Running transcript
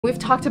We've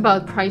talked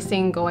about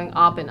pricing going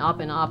up and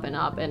up and up and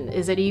up, and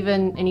is it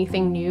even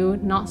anything new?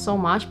 Not so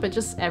much, but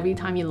just every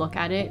time you look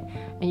at it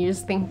and you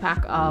just think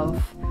back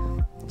of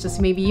just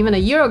maybe even a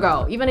year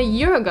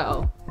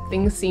ago,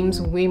 things seems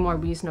way more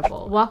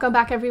reasonable. Welcome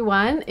back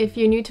everyone. If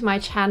you're new to my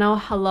channel,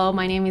 hello,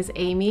 my name is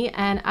Amy,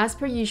 and as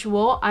per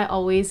usual, I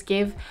always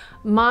give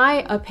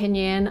my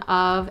opinion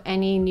of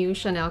any new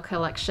Chanel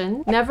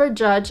collection. Never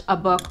judge a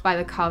book by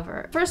the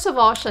cover. First of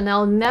all,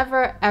 Chanel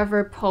never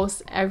ever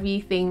posts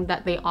everything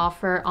that they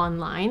offer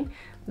online.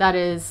 That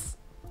is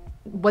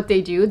what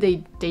they do.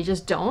 They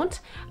just don't.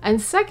 And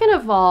second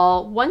of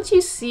all, once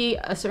you see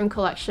a certain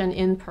collection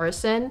in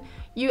person,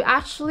 you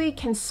actually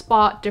can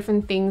spot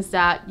different things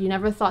that you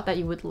never thought that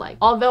you would like.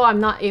 Although I'm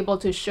not able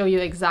to show you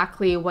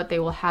exactly what they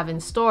will have in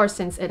store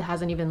since it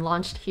hasn't even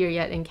launched here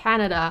yet in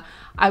Canada,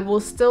 I will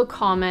still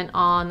comment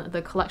on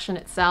the collection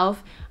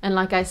itself. And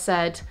like I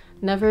said,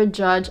 never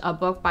judge a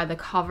book by the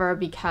cover,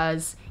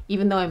 because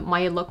even though it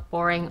might look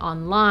boring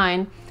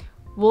online,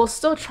 we'll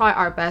still try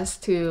our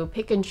best to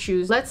pick and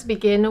choose. Let's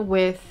begin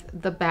with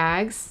the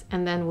bags,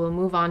 and then we'll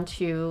move on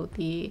to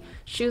the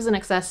shoes and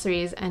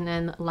accessories, and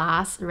then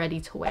last, ready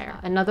to wear.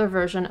 Another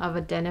version of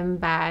a denim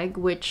bag,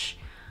 which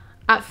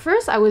at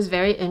first I was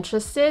very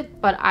interested,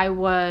 but I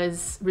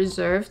was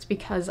reserved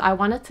because I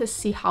wanted to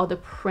see how the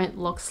print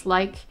looks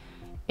like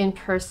in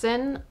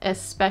person,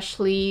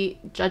 especially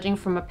judging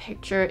from a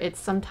picture. It's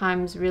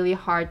sometimes really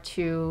hard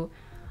to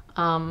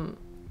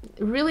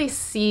really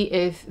see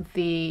if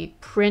the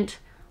print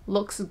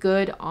looks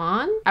good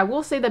on. I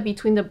will say that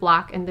between the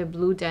black and the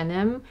blue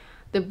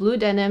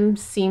denim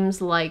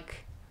seems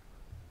like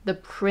the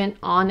print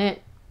on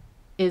it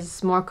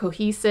is more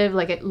cohesive,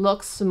 like it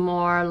looks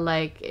more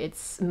like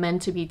it's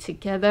meant to be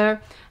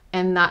together,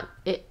 and that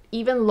it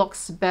even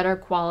looks better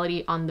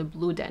quality on the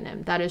blue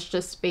denim. That is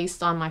just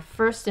based on my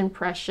first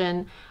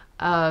impression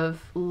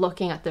of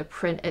looking at the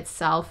print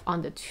itself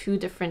on the two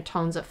different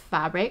tones of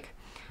fabric.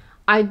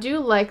 I do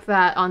like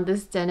that on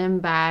this denim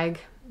bag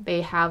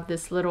they have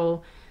this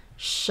little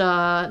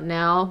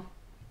Chanel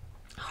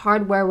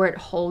hardware where it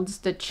holds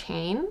the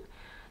chain.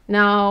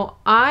 Now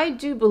I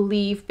do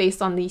believe,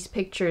 based on these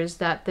pictures,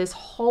 that this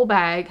whole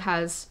bag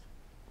has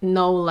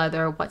no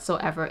leather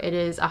whatsoever. It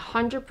is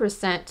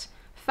 100%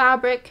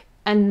 fabric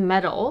and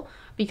metal,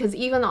 because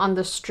even on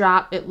the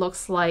strap it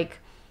looks like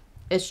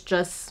it's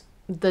just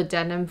the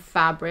denim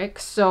fabric.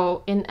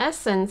 So in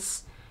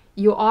essence,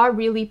 you are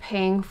really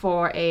paying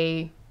for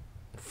a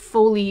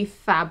fully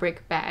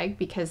fabric bag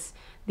because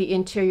the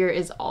interior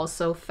is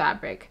also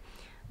fabric.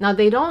 Now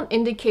they don't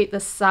indicate the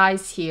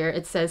size here.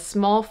 It says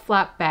small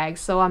flap bag,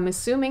 so I'm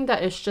assuming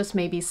that it's just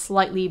maybe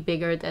slightly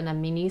bigger than a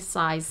mini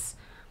size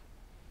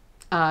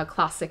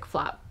classic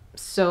flap.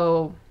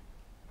 So,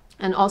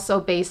 and also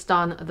based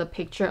on the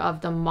picture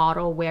of the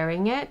model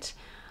wearing it,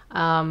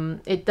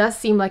 it does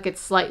seem like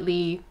it's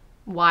slightly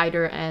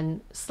wider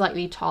and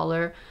slightly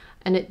taller.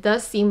 And it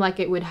does seem like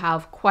it would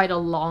have quite a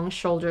long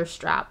shoulder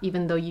strap,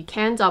 even though you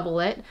can double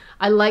it.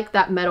 I like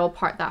that metal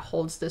part that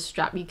holds this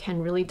strap. You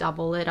can really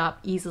double it up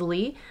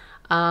easily.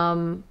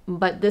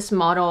 But this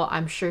model,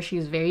 I'm sure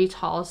she's very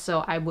tall,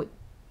 so I would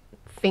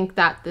think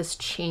that this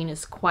chain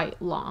is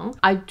quite long.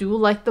 I do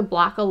like the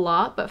black a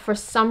lot, but for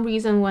some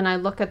reason when I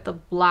look at the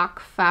black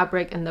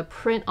fabric and the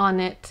print on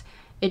it,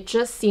 it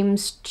just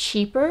seems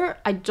cheaper.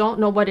 I don't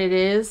know what it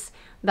is,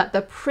 that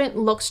the print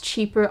looks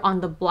cheaper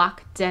on the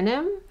black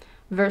denim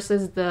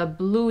versus the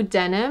blue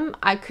denim.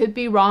 I could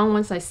be wrong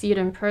once I see it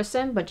in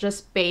person, but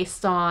just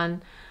based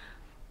on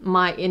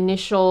my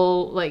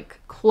initial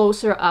like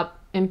closer up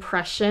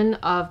impression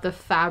of the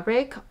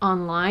fabric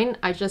online,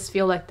 I just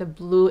feel like the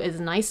blue is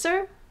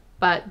nicer,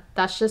 but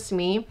that's just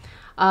me.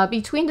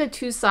 Between the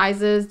two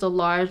sizes, the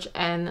large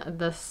and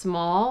the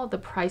small, the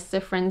price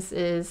difference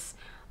is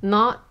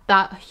not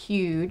that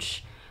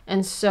huge.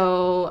 And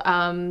so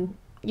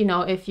you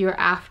know, if you're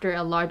after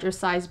a larger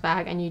size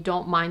bag and you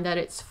don't mind that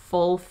it's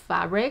full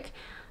fabric,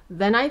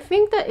 then I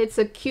think that it's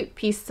a cute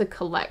piece to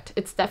collect.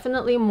 It's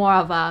definitely more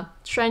of a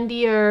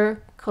trendier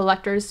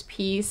collector's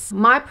piece.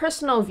 My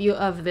personal view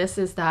of this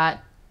is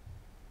that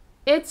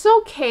it's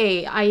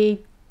okay. I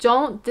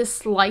don't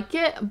dislike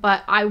it,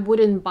 but I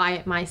wouldn't buy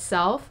it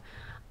myself.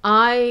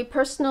 I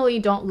personally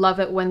don't love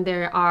it when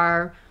there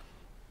are,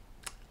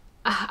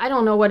 I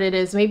don't know what it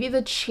is. Maybe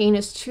the chain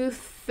is too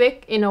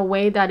thick in a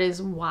way that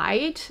is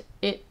wide.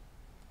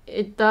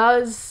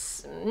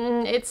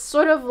 It's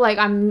sort of like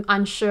I'm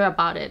unsure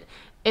about it.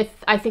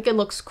 I think it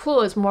looks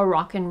cool, it's more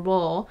rock and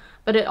roll,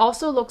 but it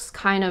also looks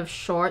kind of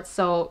short,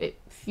 so it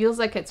feels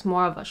like it's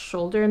more of a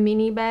shoulder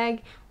mini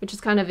bag, which is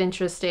kind of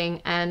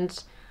interesting.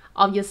 And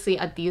obviously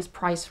at these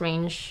price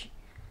range,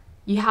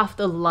 you have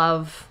to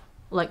love,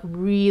 like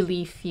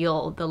really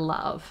feel the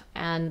love,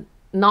 and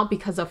not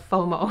because of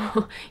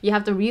FOMO. You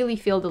have to really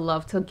feel the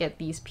love to get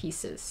these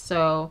pieces.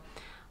 So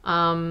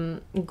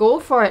go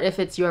for it if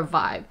it's your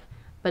vibe,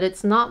 but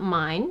it's not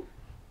mine.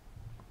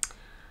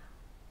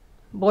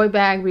 Boy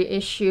bag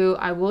reissue,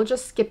 I will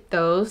just skip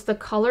those. The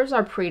colors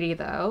are pretty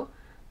though.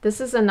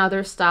 This is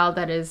another style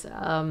that is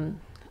a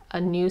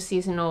new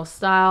seasonal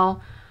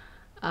style.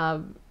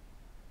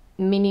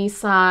 mini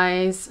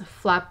size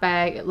flat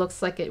bag. It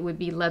looks like it would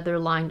be leather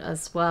lined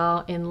as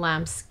well in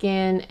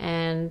lambskin,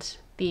 and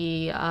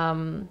the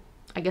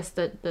I guess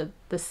the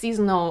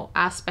seasonal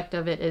aspect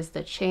of it is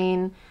the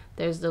chain.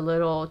 There's the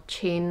little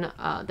chain,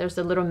 there's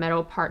the little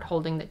metal part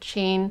holding the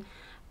chain,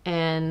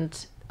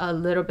 and a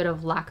little bit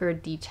of lacquer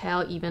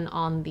detail even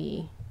on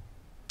the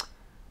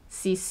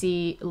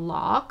CC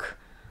lock.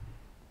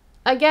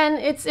 Again,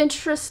 it's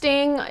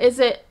interesting. Is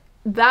it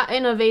that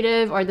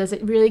innovative, or does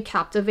it really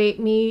captivate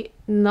me?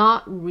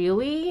 Not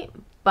really,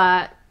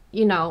 but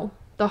you know,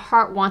 the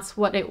heart wants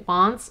what it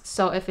wants.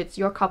 So if it's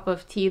your cup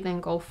of tea,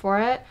 then go for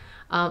it.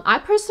 I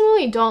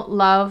personally don't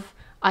love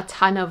a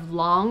ton of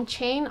long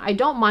chain. I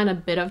don't mind a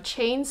bit of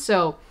chain.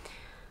 So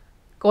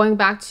going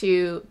back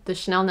to the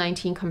Chanel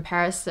 19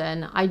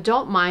 comparison, I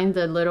don't mind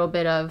the little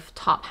bit of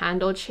top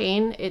handle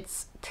chain.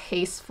 It's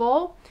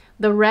tasteful.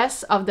 The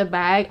rest of the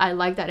bag, I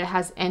like that it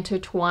has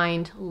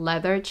intertwined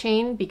leather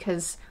chain,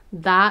 because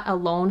that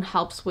alone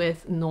helps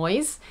with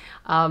noise.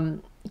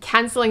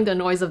 Canceling the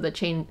noise of the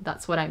chain,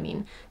 that's what I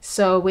mean.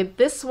 So with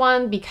this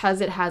one, because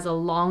it has a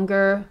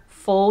longer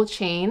full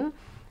chain,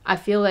 I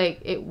feel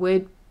like it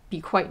would be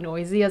quite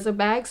noisy as a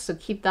bag, so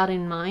keep that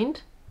in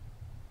mind.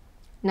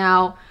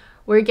 Now,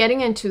 we're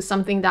getting into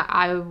something that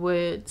I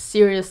would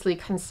seriously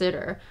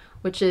consider,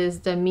 which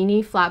is the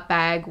mini flat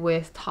bag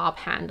with top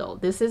handle.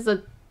 This is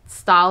a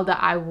style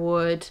that I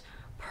would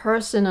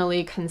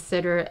personally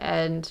consider,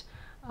 and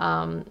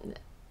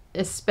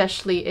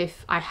especially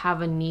if I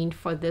have a need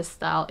for this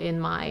style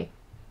in my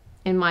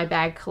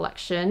bag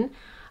collection.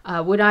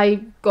 Would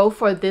I go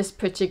for this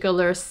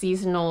particular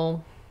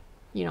seasonal,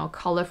 you know,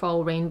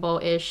 colorful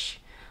rainbow-ish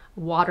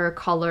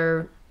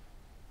watercolor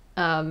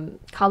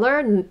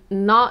color?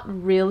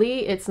 Not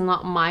really. It's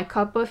not my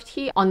cup of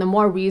tea. On the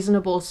more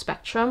reasonable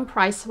spectrum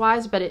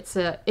price-wise, but it's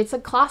a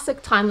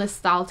classic timeless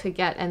style to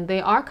get, and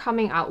they are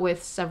coming out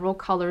with several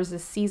colors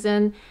this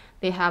season.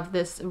 They have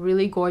this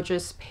really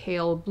gorgeous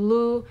pale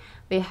blue.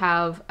 They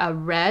have a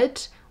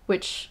red,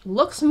 which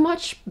looks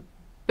much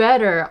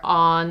better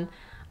on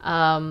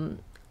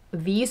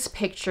these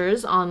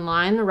pictures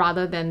online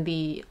rather than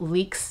the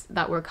leaks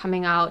that were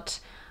coming out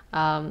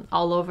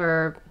all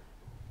over,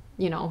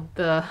 you know,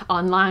 the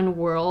online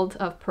world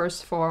of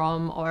Purse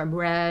Forum or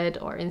Red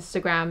or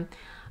Instagram.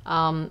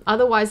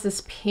 Otherwise,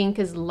 this pink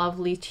is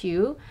lovely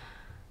too.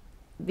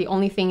 The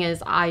only thing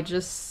is I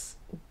just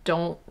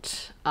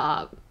don't,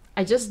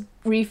 I just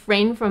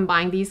refrain from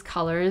buying these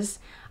colors.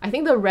 I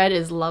think the red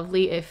is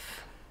lovely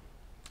if,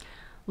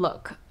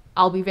 look,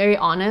 I'll be very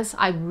honest,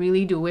 I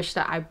really do wish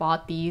that I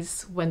bought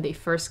these when they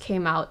first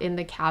came out in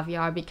the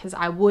caviar, because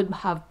I would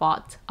have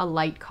bought a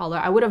light color.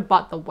 I would have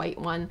bought the white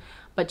one,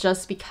 but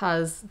just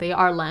because they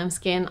are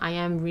lambskin, I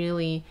am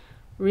really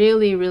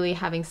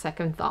having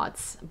second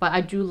thoughts. But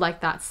I do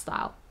like that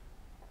style.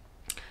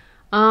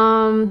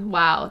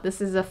 Wow,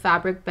 this is a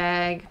fabric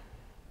bag.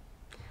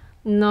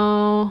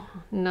 No.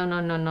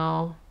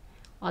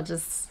 I'll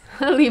just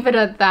leave it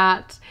at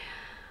that.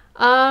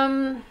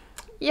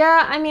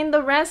 Yeah, I mean,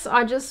 the rest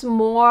are just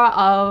more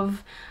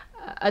of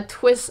a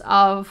twist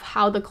of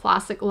how the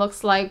classic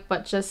looks like,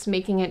 but just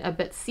making it a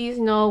bit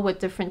seasonal with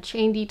different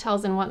chain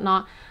details and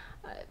whatnot.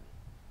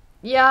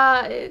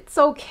 Yeah, it's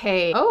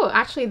okay. Oh,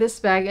 actually this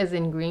bag is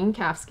in green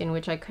calfskin,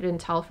 which I couldn't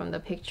tell from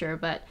the picture,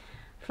 but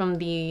from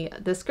the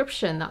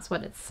description, that's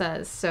what it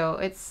says. So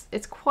it's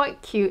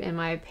quite cute in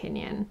my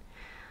opinion.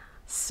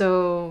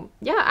 So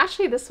yeah,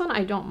 actually this one,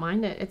 I don't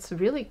mind it. It's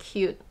really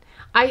cute.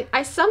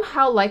 I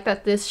somehow like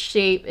that this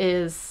shape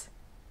is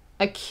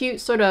a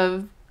cute sort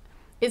of,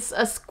 it's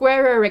a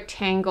square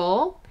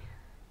rectangle,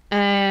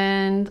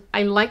 and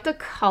I like the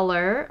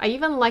color. I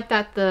even like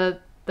that the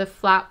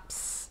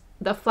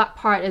flap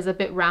part is a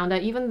bit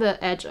rounded. Even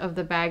the edge of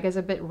the bag is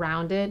a bit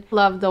rounded.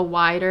 Love the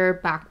wider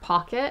back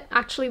pocket.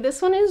 Actually, this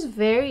one is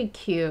very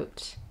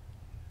cute.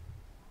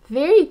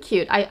 Very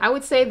cute. I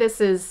would say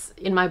this is,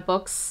 in my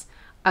books,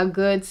 a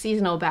good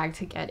seasonal bag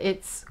to get.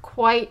 It's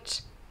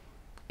quite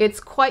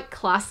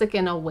classic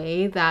in a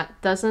way that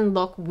doesn't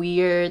look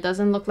weird,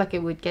 doesn't look like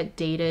it would get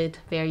dated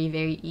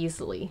very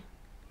easily.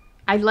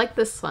 I like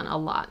this one a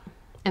lot.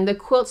 And the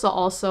quilts are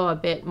also a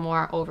bit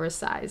more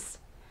oversized.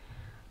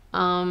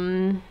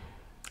 Mini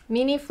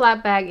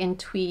flat bag in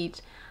tweed.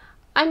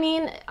 I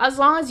mean, as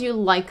long as you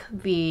like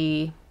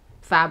the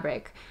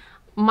fabric.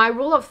 My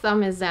rule of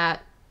thumb is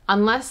that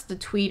unless the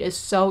tweed is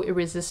so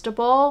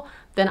irresistible,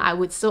 then I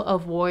would still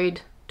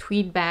avoid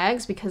tweed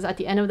bags, because at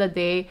the end of the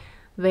day,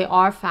 they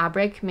are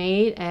fabric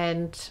made,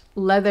 and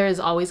leather is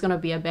always going to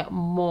be a bit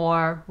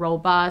more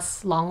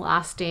robust, long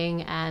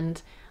lasting,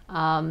 and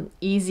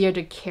easier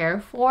to care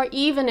for,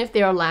 even if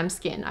they are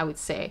lambskin, I would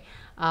say.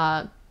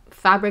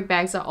 Fabric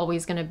bags are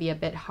always going to be a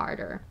bit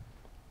harder.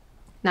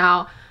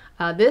 Now,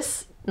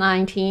 this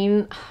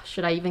 19,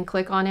 should I even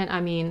click on it? I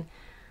mean,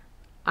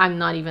 I'm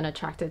not even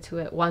attracted to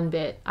it one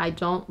bit. I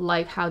don't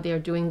like how they're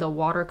doing the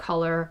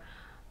watercolor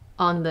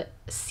on the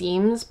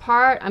seams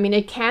part. I mean,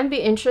 it can be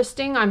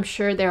interesting. I'm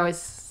sure there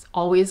is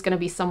always going to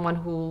be someone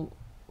who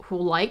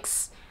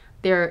likes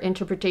their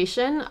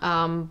interpretation,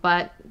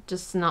 but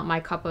just not my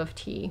cup of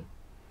tea.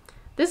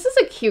 This is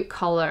a cute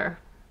color.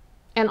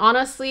 And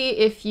honestly,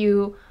 if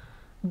you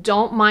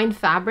don't mind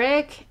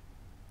fabric,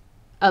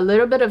 a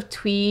little bit of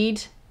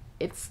tweed,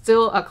 it's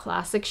still a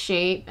classic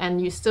shape,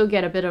 and you still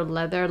get a bit of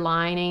leather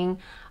lining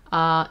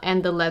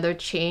and the leather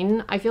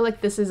chain. I feel like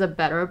this is a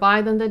better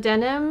buy than the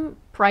denim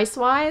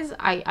price-wise.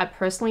 I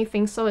personally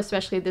think so,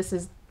 especially this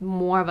is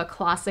more of a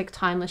classic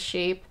timeless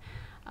shape.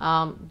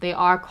 They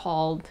are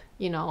called,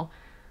 you know,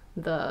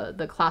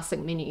 the classic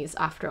minis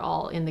after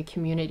all in the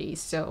community.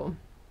 So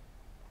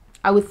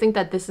I would think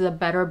that this is a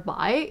better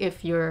buy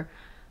if you're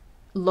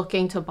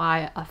looking to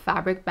buy a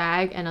fabric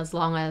bag, and as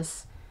long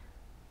as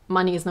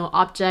money is no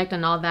object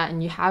and all that,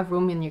 and you have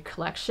room in your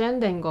collection,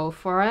 then go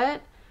for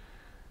it.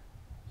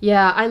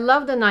 Yeah, I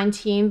love the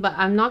 19, but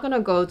I'm not gonna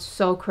go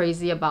so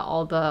crazy about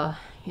all the,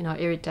 you know,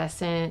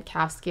 iridescent,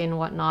 calfskin,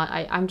 whatnot.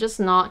 I'm just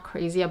not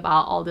crazy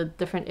about all the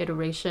different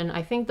iteration.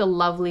 I think the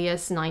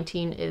loveliest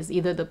 19 is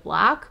either the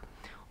black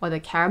or the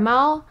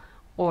caramel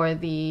or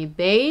the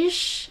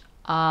beige.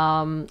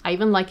 I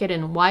even like it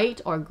in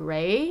white or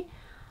gray,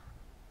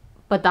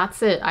 but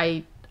that's it.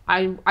 I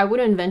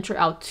wouldn't venture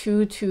out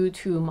too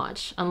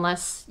much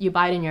unless you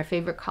buy it in your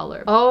favorite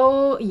color.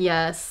 Oh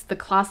yes, the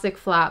classic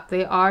flap.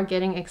 They are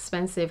getting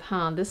expensive,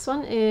 huh? This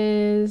one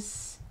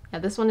is, yeah,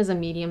 this one is a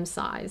medium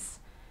size.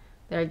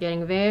 They're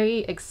getting very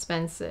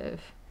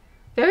expensive.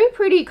 Very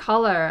pretty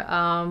color,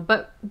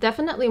 but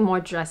definitely more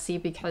dressy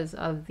because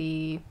of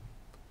the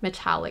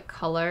metallic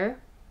color.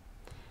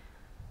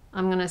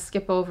 I'm gonna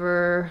skip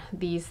over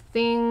these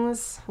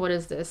things. What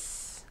is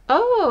this?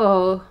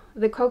 Oh,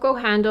 the cocoa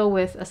handle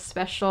with a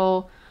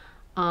special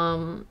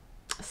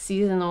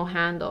seasonal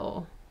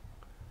handle,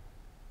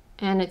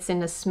 and it's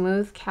in a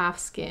smooth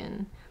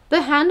calfskin.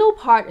 The handle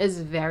part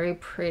is very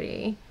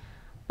pretty,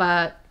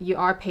 but you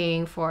are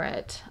paying for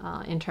it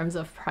in terms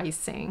of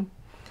pricing.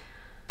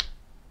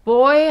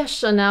 Boy,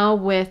 Chanel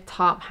with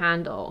top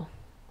handle.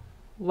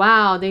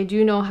 Wow, they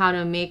do know how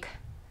to make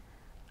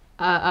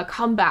a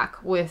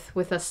comeback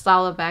with a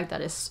style of bag that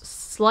is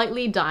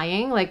slightly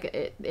dying.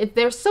 Like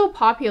they're so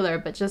popular,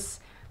 but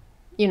just,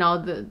 you know,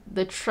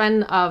 the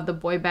trend of the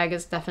boy bag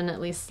is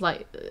definitely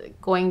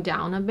going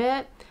down a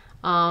bit.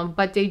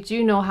 But they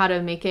do know how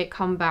to make it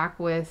come back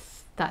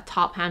with that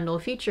top handle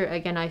feature.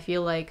 Again, I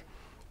feel like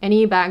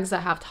any bags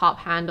that have top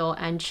handle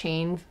and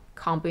chain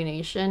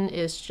combination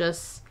is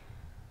just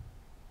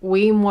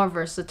way more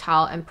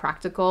versatile and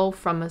practical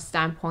from a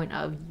standpoint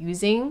of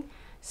using.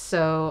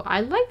 So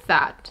I like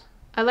that.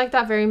 I like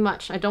that very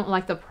much. I don't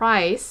like the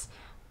price,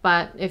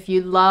 but if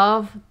you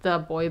love the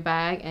boy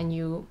bag and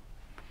you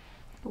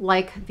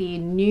like the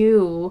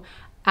new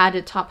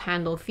added top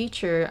handle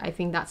feature, I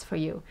think that's for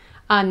you.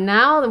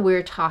 Now that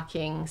we're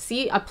talking,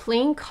 see, a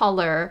plain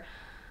color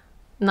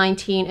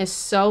 19 is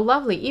so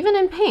lovely, even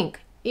in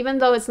pink. Even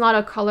though it's not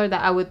a color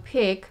that I would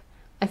pick,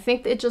 I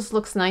think it just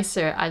looks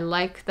nicer. I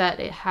like that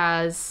it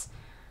has,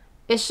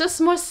 it's just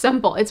more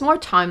simple. It's more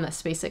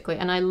timeless basically,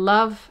 and I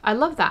love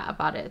that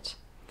about it.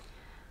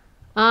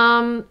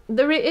 The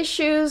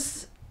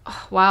reissues,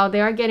 oh, wow, they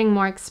are getting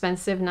more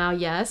expensive now,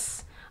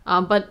 yes,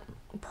 but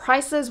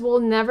prices will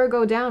never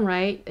go down,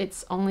 right?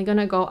 It's only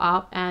gonna go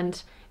up,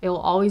 and it will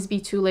always be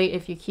too late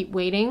if you keep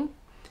waiting.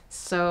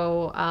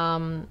 So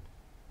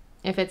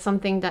if it's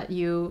something that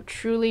you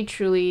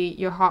truly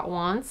your heart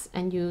wants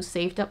and you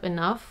saved up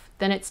enough,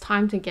 then it's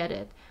time to get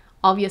it.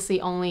 Obviously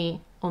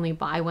only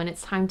buy when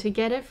it's time to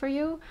get it for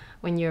you,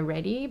 when you're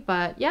ready.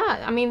 But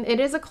yeah, I mean, it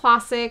is a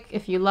classic.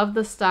 If you love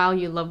the style,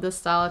 you love the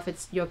style. If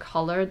it's your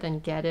color, then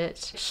get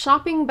it.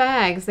 Shopping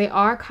bags, they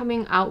are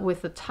coming out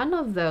with a ton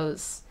of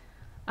those.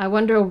 I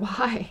wonder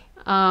why.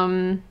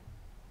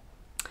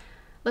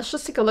 Let's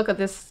just take a look at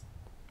this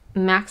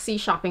maxi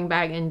shopping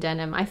bag in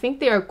denim. I think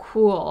they are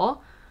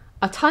cool.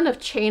 A ton of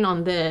chain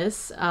on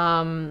this,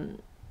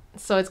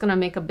 so it's gonna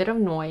make a bit of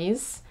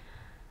noise.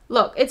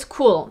 Look, it's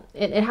cool.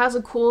 It has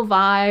a cool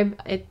vibe.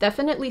 It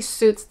definitely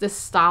suits this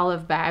style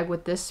of bag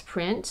with this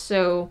print.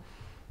 So,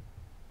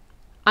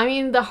 I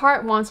mean, the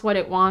heart wants what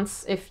it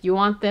wants. If you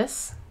want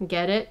this,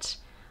 get it.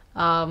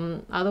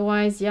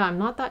 Otherwise, yeah, I'm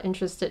not that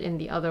interested in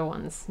the other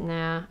ones.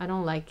 Nah, I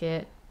don't like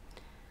it.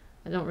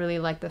 I don't really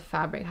like the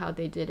fabric, how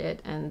they did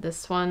it. And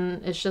this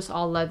one is just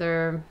all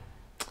leather.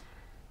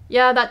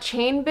 Yeah, that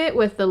chain bit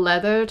with the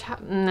leather,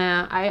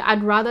 nah,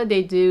 I'd rather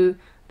they do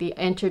the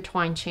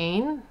intertwined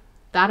chain.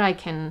 That I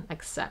can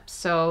accept.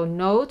 So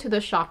no to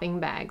the shopping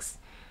bags.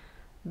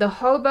 The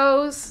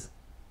hobos,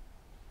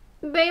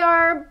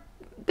 they're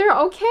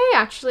okay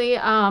actually.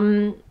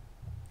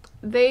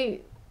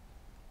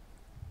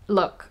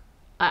 Look,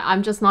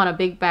 I'm just not a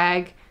big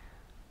bag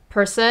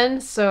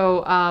person, so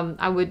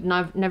I would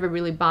never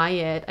really buy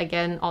it.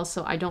 Again,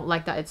 also I don't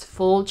like that it's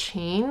full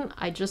chain.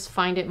 I just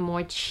find it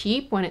more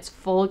cheap when it's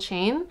full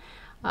chain.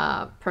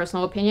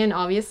 Personal opinion,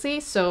 obviously.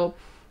 So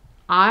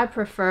I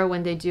prefer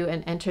when they do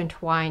an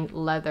intertwined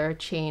leather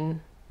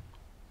chain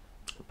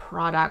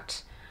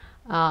product.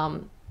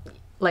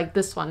 Like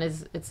this one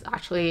it's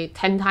actually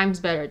 10 times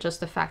better,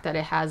 just the fact that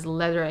it has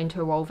leather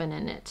interwoven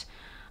in it.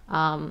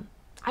 I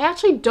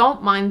actually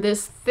don't mind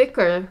this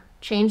thicker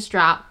chain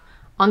strap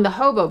on the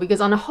hobo,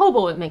 because on a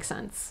hobo it makes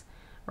sense,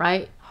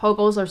 right?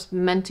 Hobos are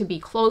meant to be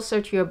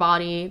closer to your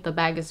body. The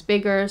bag is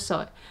bigger,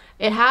 so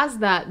it has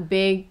that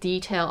big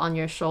detail on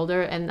your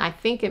shoulder, and I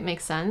think it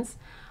makes sense.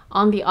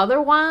 On the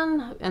other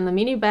one, and the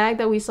mini bag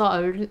that we saw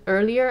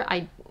earlier,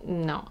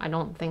 no, I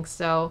don't think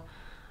so.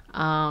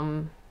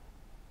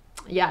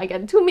 Yeah, I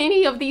get too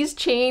many of these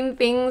chain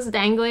things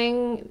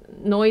dangling,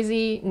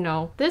 noisy.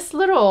 No, this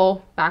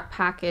little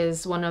backpack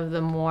is one of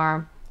the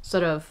more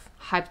sort of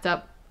hyped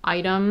up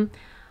item.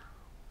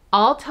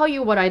 I'll tell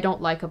you what I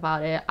don't like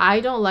about it. I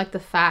don't like the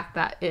fact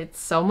that it's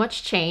so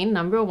much chain,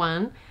 number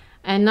one.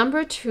 And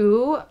number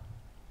two,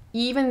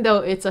 even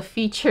though it's a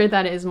feature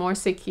that is more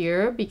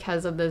secure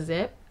because of the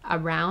zip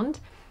around,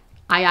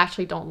 I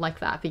actually don't like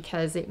that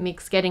because it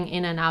makes getting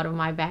in and out of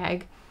my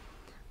bag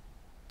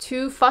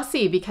too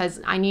fussy,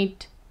 because I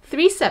need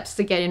 3 steps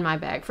to get in my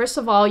bag. First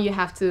of all, you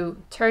have to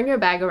turn your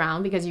bag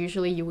around, because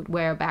usually you would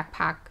wear a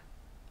backpack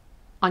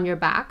on your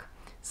back.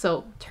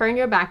 So turn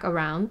your back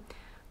around,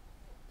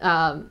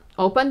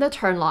 open the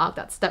turn lock,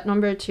 that's step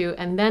number 2,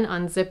 and then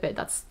unzip it.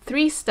 That's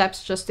 3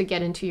 steps just to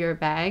get into your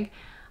bag,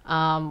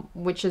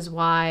 which is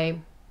why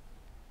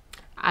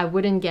I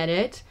wouldn't get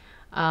it.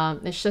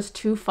 It's just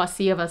too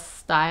fussy of a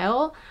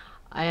style.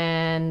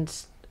 And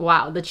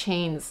wow, the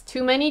chains,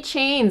 too many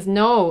chains.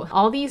 No,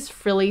 all these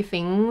frilly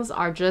things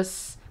are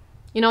just,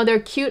 you know, they're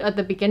cute at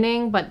the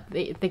beginning, but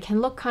they can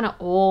look kind of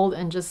old,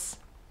 and just,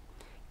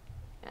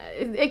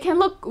 it can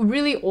look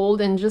really old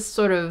and just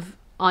sort of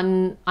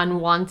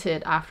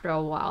unwanted after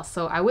a while.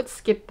 So I would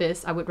skip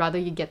this. I would rather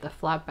you get the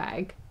flat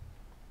bag.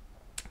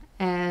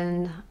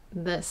 And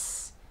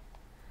this,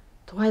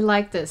 do I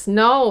like this?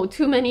 No,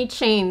 too many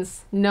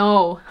chains.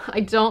 No, I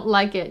don't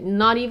like it.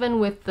 Not even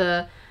with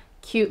the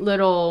cute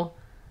little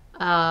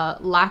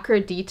lacquer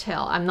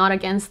detail. I'm not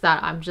against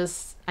that. I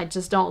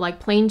just don't like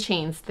plain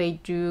chains. They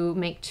do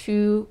make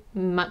too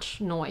much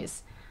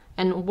noise.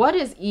 And what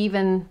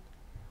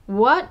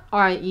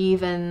are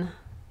even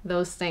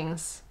those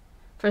things?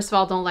 First of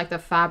all, don't like the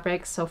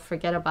fabric, so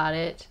forget about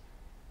it.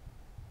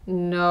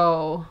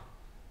 No.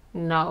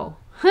 No.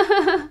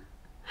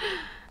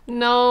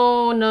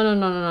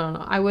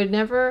 No. I would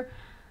never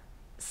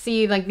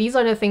see, like, these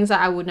are the things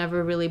that I would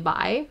never really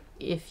buy.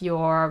 If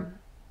you're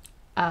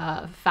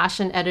a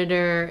fashion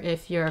editor,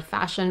 if you're a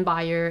fashion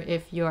buyer,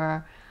 if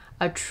you're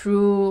a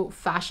true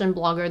fashion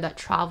blogger that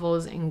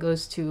travels and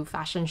goes to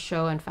fashion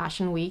show and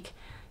fashion week,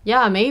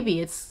 yeah, maybe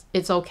it's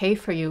okay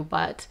for you.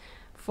 But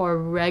for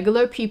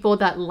regular people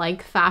that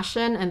like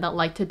fashion and that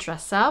like to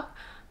dress up,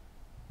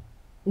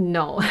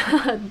 no.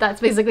 That's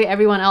basically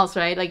everyone else,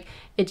 right? Like,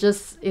 it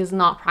just is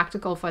not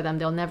practical for them.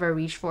 They'll never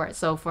reach for it.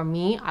 So for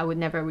me, I would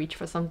never reach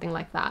for something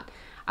like that.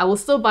 I will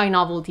still buy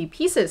novelty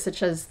pieces,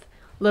 such as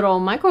little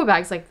micro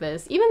bags like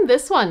this. Even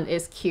this one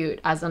is cute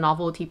as a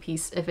novelty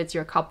piece if it's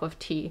your cup of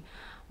tea.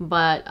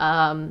 But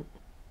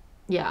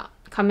yeah,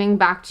 coming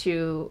back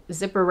to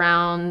zip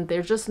around,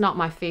 they're just not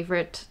my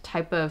favorite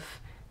type of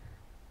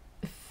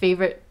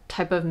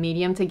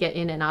medium to get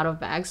in and out of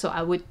bags. So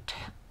I would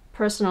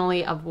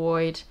personally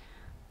avoid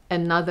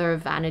another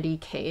vanity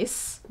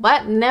case.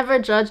 But never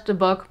judge the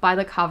book by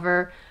the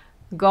cover.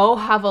 Go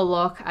have a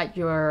look at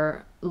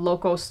your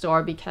local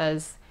store,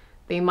 because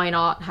they might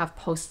not have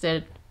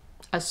posted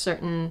a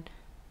certain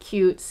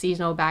cute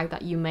seasonal bag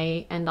that you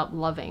may end up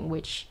loving,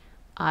 which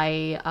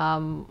I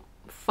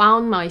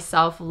found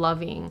myself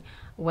loving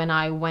when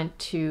I went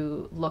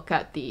to look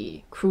at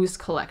the cruise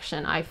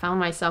collection. I found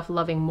myself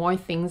loving more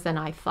things than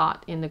I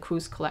thought in the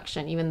cruise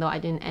collection, even though I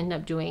didn't end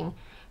up doing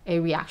a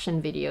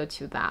reaction video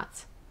to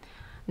that.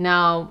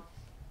 Now,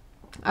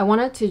 I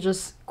wanted to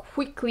just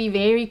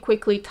very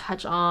quickly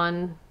touch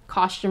on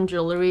costume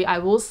jewelry. I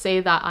will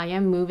say that I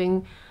am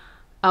moving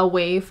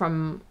away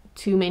from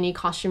too many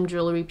costume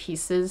jewelry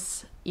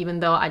pieces,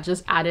 even though I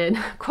just added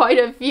quite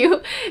a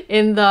few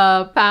in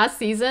the past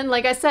season.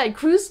 Like I said,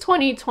 Cruise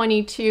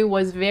 2022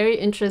 was very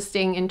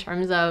interesting in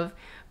terms of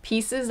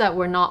pieces that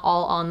were not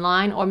all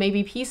online, or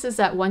maybe pieces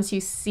that once you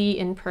see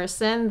in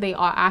person, they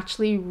are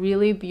actually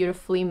really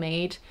beautifully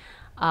made.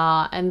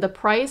 And the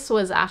price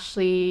was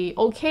actually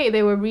okay.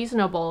 They were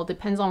reasonable.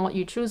 Depends on what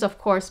you choose, of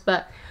course,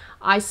 but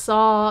I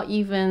saw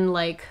even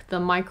like the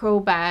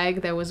micro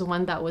bag. There was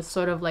one that was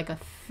sort of like a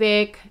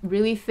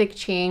really thick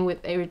chain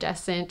with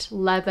iridescent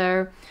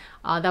leather.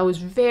 That was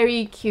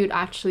very cute,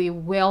 actually,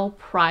 well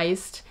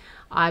priced.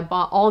 I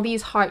bought all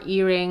these heart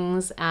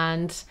earrings,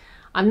 and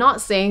I'm not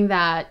saying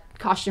that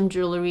costume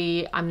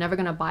jewelry, I'm never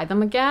gonna buy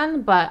them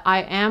again, but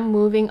I am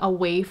moving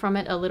away from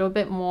it a little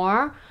bit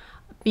more,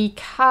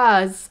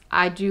 because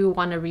I do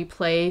want to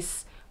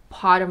replace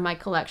part of my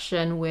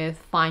collection with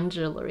fine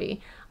jewelry.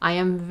 I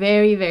am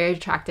very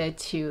attracted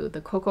to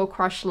the Coco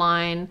Crush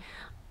line,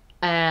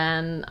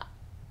 and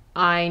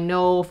I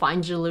know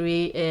fine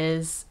jewelry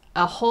is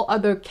a whole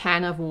other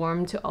can of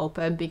worm to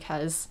open,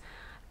 because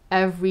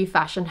every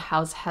fashion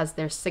house has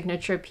their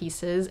signature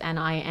pieces, and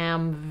I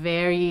am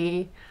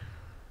very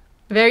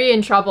very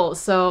in trouble.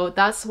 So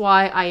that's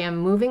why I am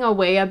moving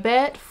away a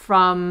bit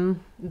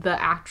from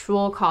the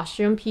actual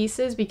costume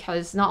pieces,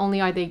 because not only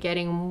are they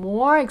getting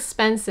more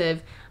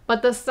expensive,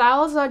 but the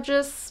styles are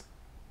just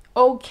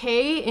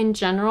okay in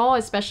general,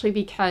 especially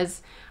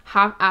because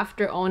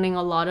after owning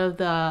a lot of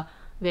the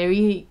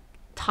very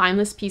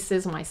timeless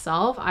pieces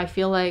myself, I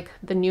feel like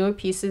the newer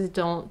pieces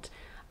don't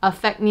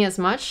affect me as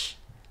much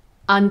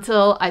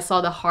until I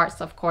saw the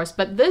hearts, of course.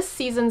 But this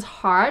season's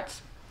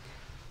heart,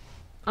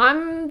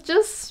 I'm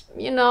just,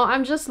 you know,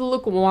 I'm just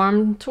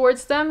lukewarm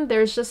towards them.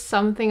 There's just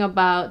something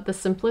about the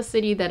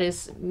simplicity that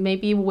is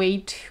maybe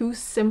way too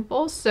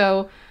simple.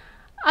 So,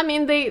 I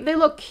mean, they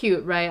look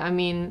cute, right? I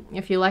mean,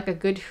 if you like a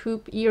good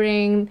hoop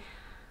earring,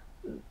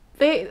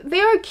 they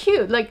are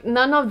cute. Like,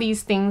 none of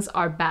these things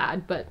are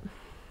bad, but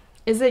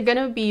is it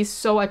gonna be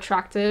so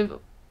attractive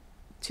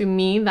to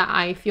me that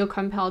I feel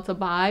compelled to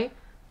buy?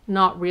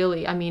 Not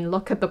really. I mean,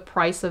 look at the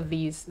price of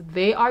these.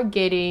 They are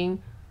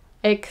getting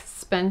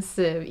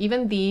expensive.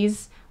 Even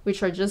these,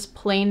 which are just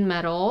plain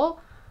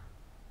metal,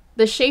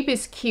 the shape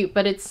is cute,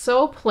 but it's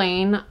so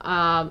plain.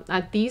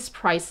 At these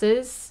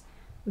prices,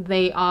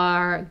 they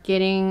are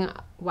getting,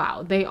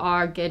 wow, they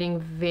are getting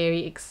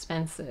very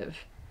expensive.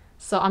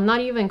 So I'm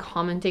not even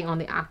commenting on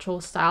the actual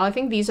style. I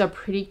think these are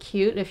pretty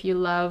cute if you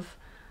love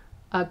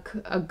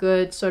a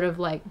good sort of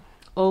like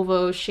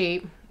oval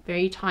shape,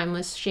 very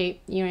timeless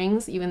shape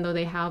earrings, even though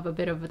they have a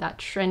bit of that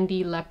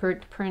trendy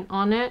leopard print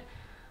on it.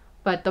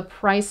 But the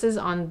prices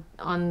on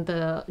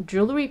the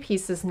jewelry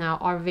pieces now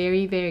are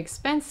very, very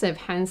expensive.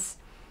 Hence,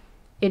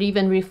 it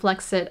even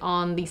reflects it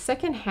on the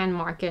secondhand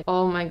market.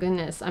 Oh my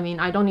goodness. I mean,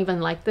 I don't even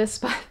like this,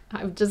 but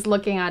I'm just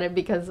looking at it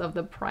because of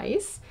the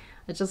price.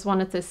 I just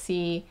wanted to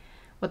see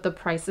what the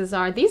prices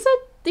are. These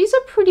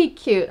are pretty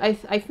cute. I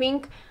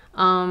think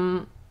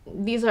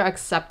these are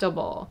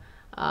acceptable.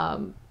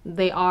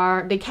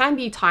 They can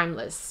be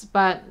timeless,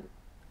 but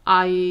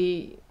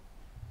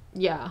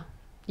yeah,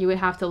 you would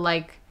have to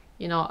like,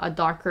 you know, a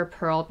darker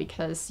pearl,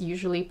 because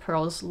usually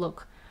pearls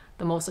look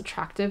the most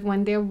attractive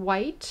when they're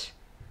white.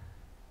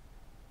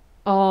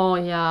 Oh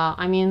yeah,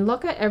 I mean,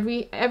 look at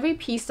every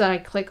piece that I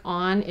click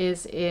on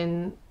is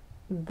in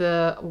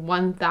the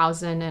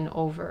 1,000 and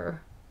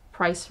over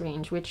price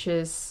range, which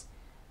is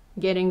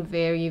getting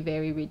very,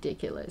 very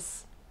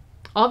ridiculous.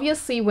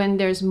 Obviously, when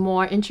there's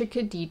more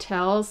intricate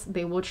details,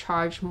 they will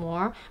charge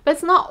more, but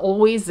it's not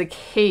always the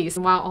case.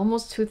 Wow,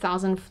 almost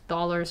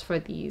 $2,000 for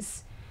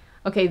these.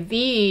 Okay,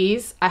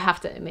 these, I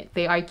have to admit,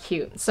 they are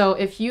cute. So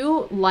if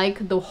you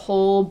like the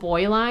whole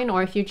boy line,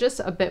 or if you're just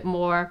a bit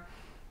more,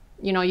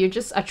 you know, you're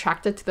just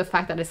attracted to the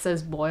fact that it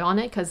says boy on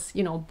it, because,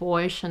 you know,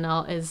 boy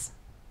Chanel is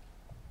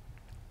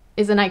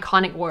an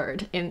iconic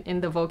word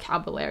in the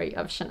vocabulary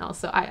of Chanel.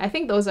 So I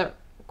think those are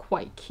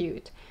quite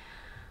cute.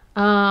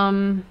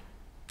 Wow,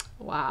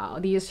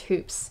 these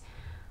hoops.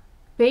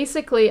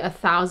 Basically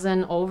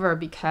 1,000 over,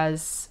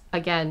 because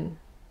again,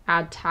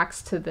 add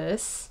tax to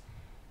this,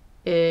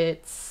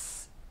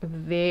 it's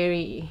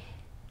very,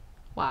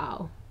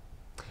 wow,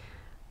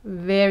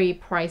 very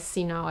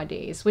pricey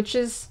nowadays, which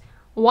is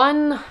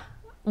one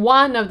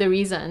of the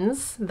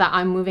reasons that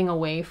I'm moving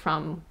away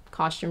from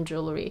costume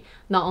jewelry.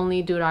 Not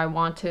only do I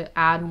want to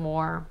add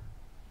more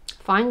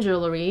fine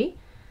jewelry,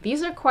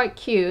 these are quite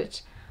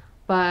cute,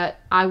 but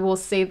I will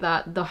say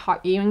that the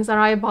heart earrings that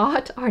I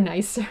bought are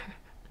nicer.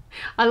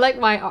 I like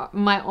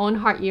my own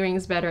heart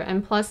earrings better,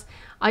 and plus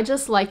I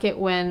just like it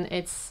when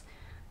it's,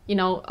 you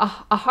know,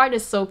 a heart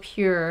is so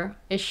pure,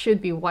 it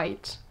should be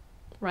white,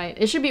 right?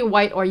 It should be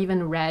white or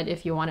even red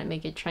if you want to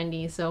make it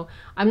trendy. So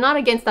I'm not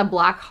against a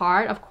black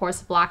heart. Of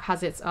course, black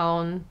has its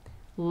own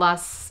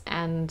lust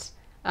and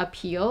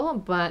appeal,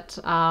 but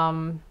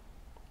I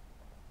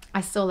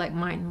still like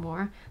mine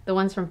more, the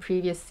ones from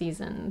previous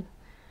season.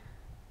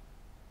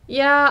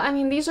 Yeah, I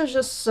mean, these are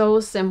just so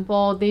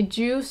simple. They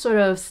do sort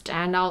of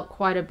stand out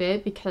quite a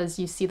bit because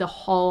you see the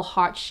whole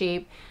heart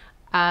shape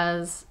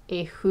as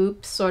a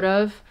hoop sort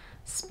of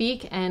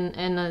speak, and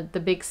the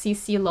big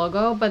CC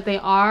logo, but they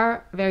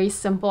are very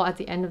simple at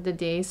the end of the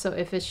day. So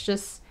if it's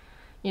just,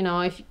 you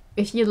know,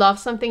 if you love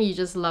something, you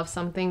just love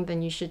something,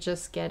 then you should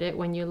just get it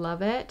when you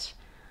love it.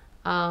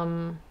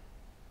 I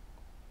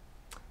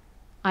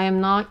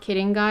am not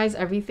kidding, guys.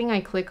 Everything I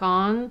click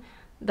on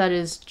that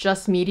is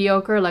just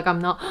mediocre, like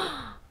I'm not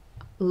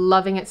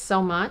loving it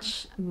so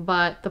much,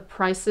 but the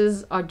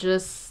prices are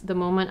just, the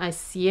moment I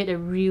see it, it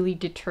really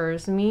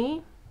deters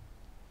me.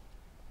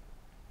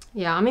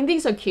 Yeah, I mean,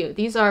 these are cute.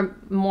 These are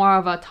more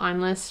of a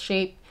timeless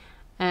shape,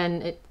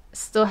 and it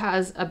still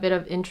has a bit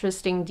of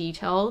interesting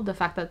detail, the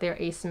fact that they're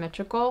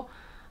asymmetrical.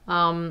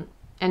 And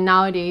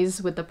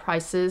nowadays with the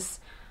prices,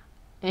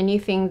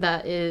 anything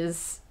that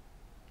is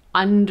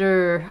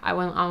under, I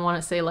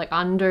want to say like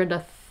under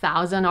the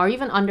 1,000 or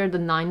even under the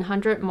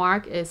 900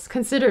 mark is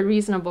considered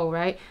reasonable,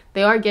 right?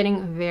 They are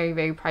getting very,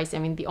 very pricey. I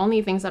mean, the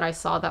only things that I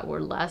saw that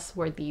were less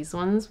were these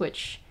ones,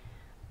 which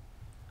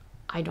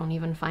I don't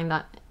even find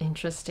that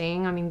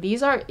interesting. I mean,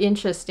 these are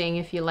interesting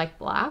if you like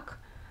black,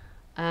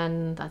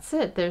 and that's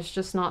it. There's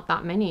just not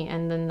that many.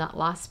 And then that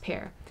last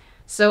pair.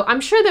 So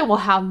I'm sure they will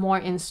have more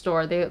in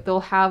store. They'll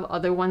have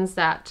other ones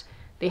that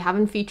they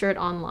haven't featured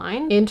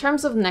online. In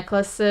terms of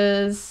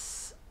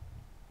necklaces,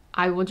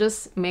 I will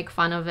just make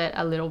fun of it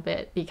a little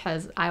bit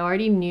because I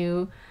already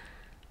knew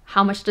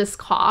how much this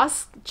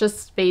cost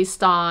just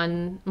based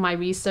on my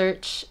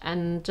research,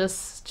 and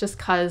just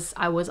because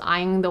I was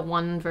eyeing the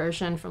one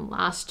version from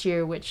last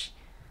year, which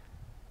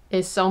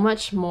is so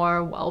much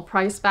more well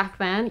priced back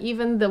then.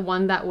 Even the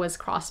one that was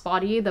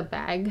crossbody, the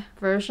bag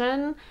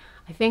version,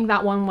 I think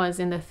that one was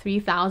in the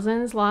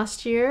 3,000s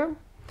last year.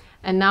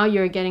 And now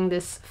you're getting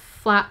this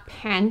flat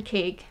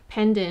pancake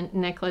pendant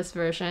necklace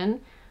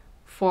version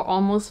for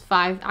almost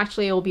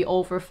actually it'll be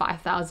over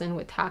 5,000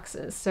 with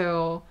taxes.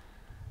 So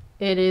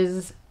it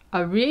is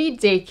a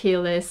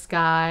ridiculous,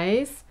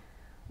 guys.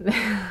 This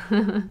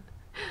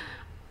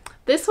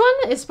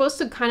one is supposed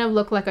to kind of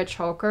look like a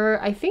choker.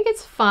 I think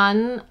it's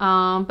fun,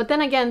 but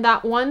then again,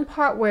 that one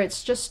part where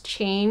it's just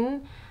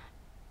chain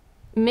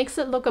makes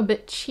it look a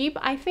bit cheap,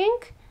 I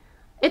think.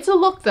 It's a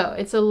look though,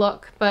 it's a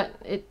look, but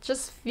it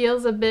just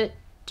feels a bit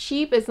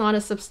cheap. It's not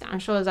as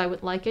substantial as I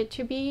would like it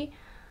to be.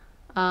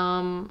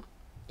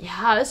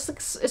 Yeah,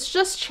 it's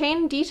just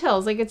chain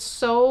details. Like, it's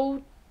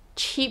so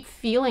cheap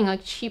feeling,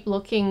 like cheap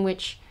looking,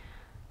 which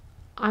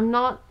I'm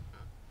not,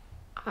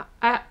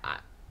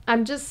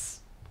 I'm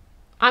just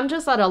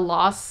at a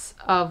loss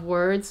of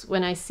words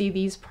when I see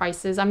these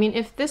prices. I mean,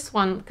 if this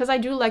one, because I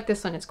do like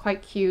this one, it's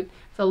quite cute.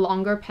 It's a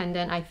longer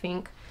pendant, I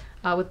think,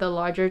 with the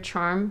larger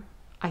charm,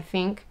 I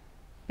think,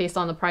 based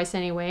on the price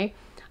anyway.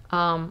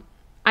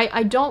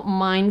 I don't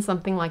mind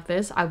something like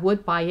this. I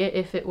would buy it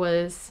if it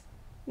was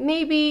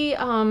maybe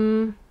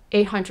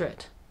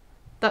 800.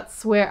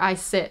 That's where I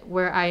sit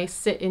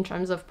in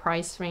terms of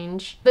price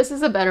range. This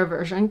is a better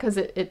version because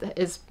it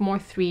is more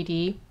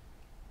 3D,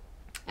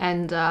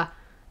 and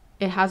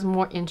it has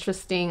more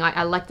interesting,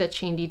 I like the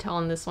chain detail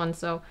on this one.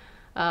 So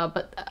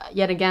but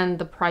yet again,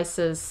 the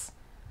prices,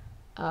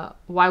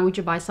 why would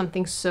you buy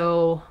something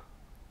so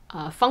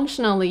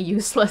functionally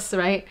useless,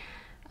 right?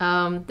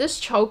 This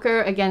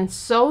choker, again,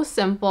 so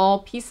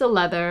simple, piece of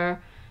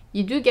leather.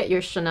 You do get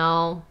your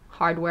Chanel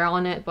hardware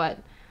on it, but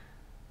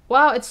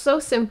wow, it's so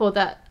simple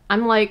that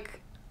I'm like,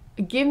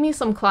 give me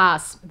some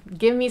class,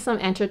 give me some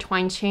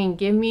intertwined chain,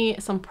 give me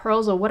some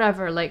pearls or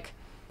whatever. Like,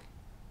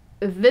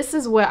 this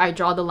is where I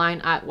draw the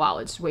line at, wow,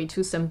 it's way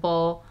too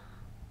simple.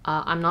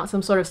 I'm not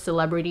some sort of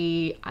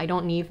celebrity. I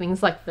don't need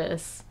things like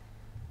this.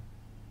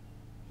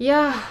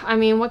 Yeah, I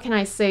mean, what can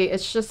I say?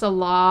 It's just a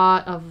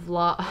lot,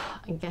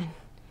 again,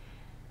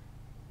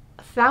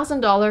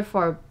 $1,000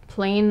 for a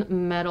plain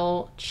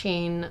metal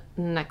chain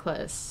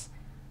necklace.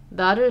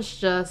 That is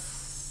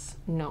just,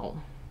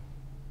 no.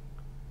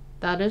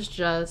 That is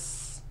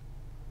just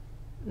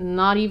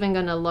not even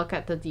gonna look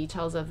at the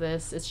details of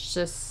this. It's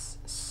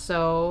just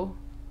so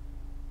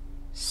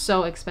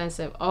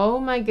expensive. Oh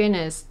my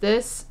goodness,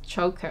 this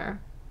choker.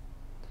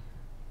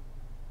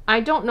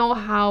 I don't know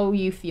how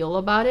you feel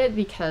about it,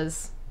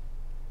 because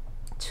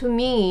to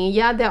me,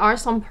 yeah, there are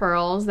some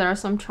pearls, there are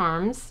some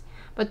charms,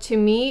 but to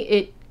me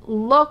it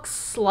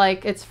looks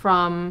like it's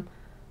from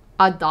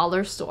a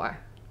dollar store.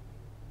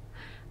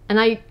 And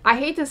I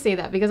hate to say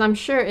that because I'm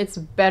sure it's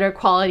better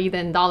quality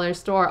than dollar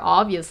store.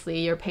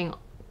 Obviously, you're paying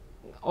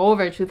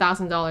over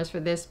 $2,000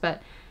 for this,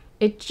 but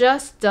it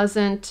just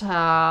doesn't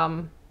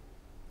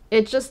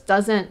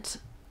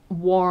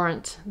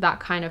warrant that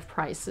kind of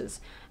prices.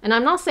 And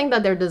I'm not saying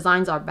that their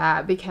designs are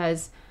bad,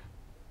 because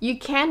you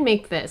can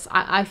make this.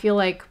 I feel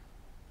like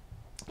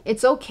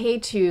it's okay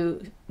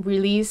to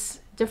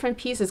release different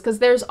pieces because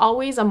there's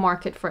always a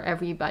market for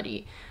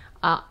everybody.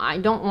 I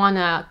don't want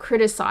to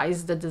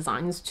criticize the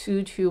designs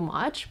too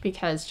much,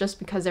 because just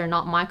because they're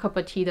not my cup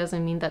of tea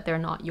doesn't mean that they're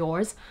not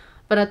yours.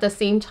 But at the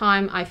same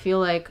time, I feel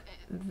like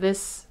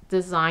this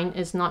design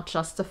is not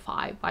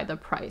justified by the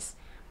price.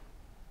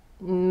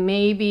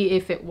 Maybe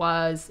if it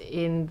was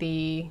in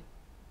the,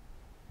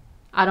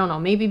 I don't know,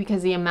 maybe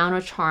because the amount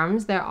of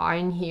charms there are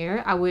in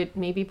here, I would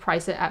maybe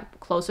price it at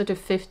closer to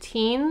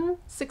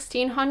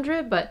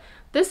 $1,600, but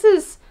this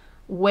is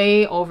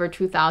way over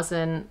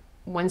 2,000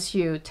 once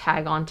you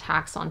tag on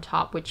tax on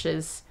top, which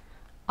is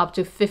up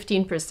to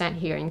 15%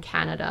 here in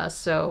Canada.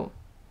 So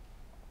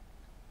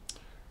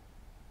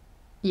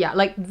yeah,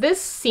 like,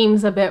 this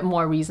seems a bit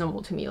more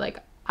reasonable to me.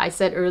 Like I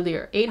said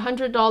earlier,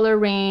 $800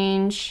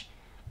 range.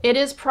 It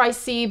is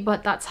pricey,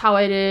 but that's how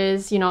it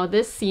is. You know,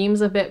 this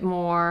seems a bit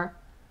more,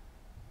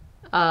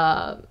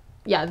 yeah,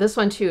 this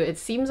one too. It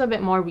seems a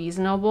bit more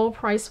reasonable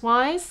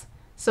price-wise.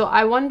 So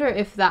I wonder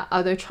if that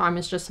other charm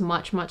is just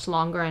much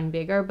longer and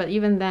bigger. But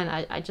even then,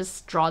 I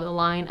just draw the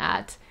line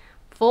at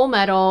full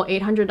metal.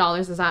 $800,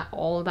 is that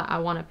all that I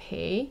want to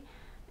pay?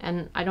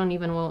 And I don't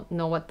even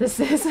know what this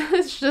is.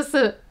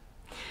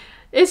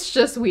 It's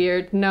just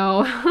weird.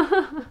 No.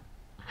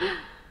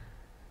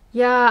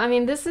 Yeah, I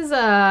mean, this is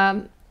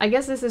I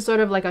guess this is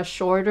sort of like a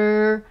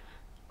shorter,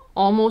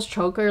 almost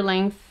choker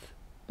length,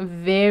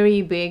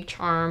 very big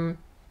charm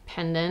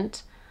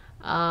pendant.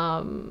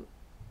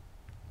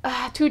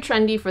 Too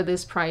trendy for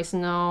this price.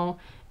 No,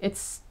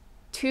 it's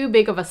too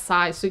big of a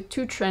size, so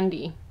too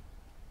trendy.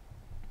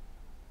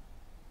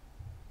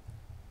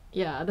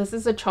 Yeah, this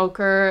is a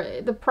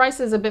choker. The price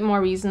is a bit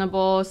more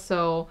reasonable,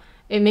 so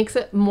it makes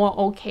it more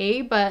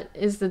okay, but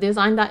is the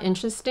design that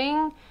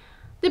interesting?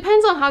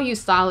 Depends on how you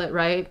style it,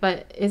 right?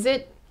 But is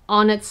it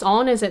on its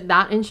own, is it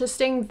that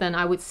interesting? Then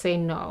I would say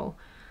no.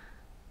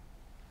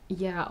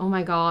 Yeah, oh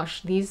my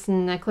gosh, these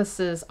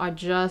necklaces are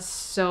just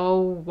so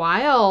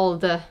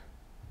wild.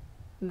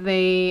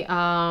 They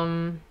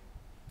are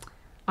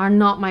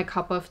not my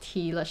cup of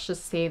tea, let's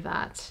just say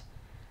that.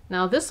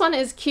 Now this one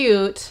is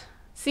cute.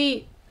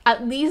 See,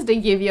 at least they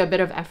give you a bit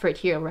of effort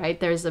here, right?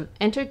 There's an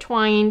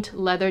intertwined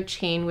leather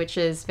chain, which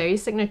is very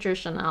signature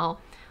Chanel.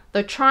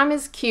 The charm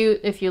is cute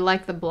if you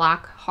like the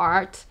black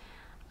heart.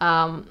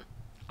 I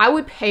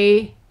would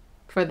pay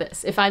for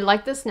this. If I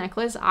like this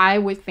necklace, I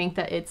would think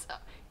that it's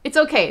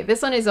okay.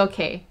 This one is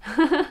okay.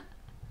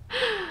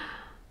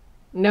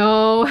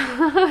 No,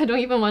 I don't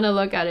even want to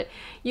look at it.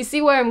 You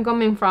see where I'm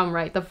coming from,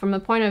 right? From the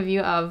point of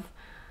view of,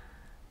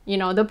 you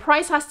know, the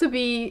price has to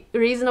be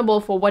reasonable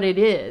for what it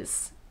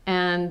is.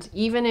 And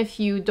even if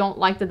you don't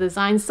like the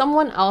design,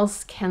 someone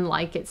else can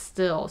like it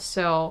still.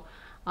 So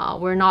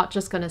we're not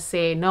just going to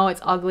say, no,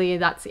 it's ugly,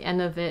 that's the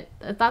end of it.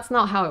 That's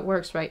not how it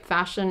works, right?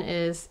 Fashion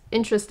is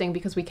interesting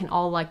because we can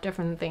all like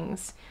different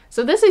things.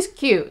 So this is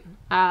cute.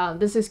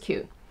 This is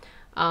cute.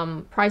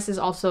 Price is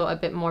also a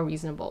bit more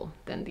reasonable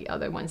than the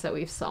other ones that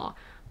we've saw.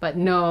 But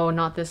no,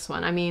 not this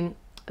one. I mean,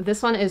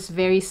 this one is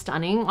very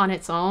stunning on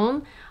its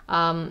own.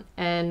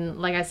 And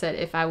like I said,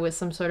 if I was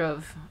some sort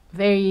of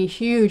very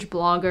huge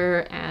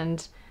blogger,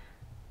 and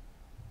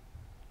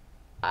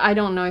I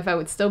don't know if I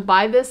would still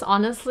buy this,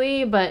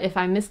 honestly, but if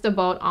I missed the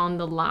boat on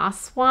the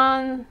last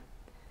one,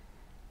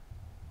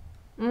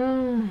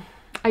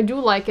 I do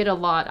like it a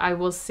lot, I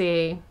will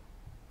say.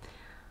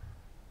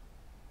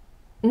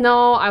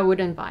 No, I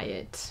wouldn't buy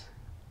it.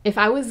 If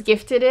I was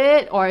gifted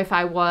it, or if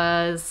I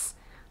was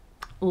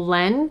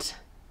lent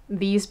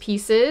these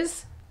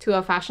pieces to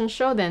a fashion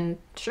show, then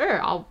sure,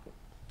 I'll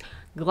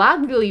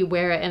gladly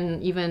wear it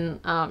and even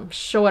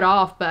show it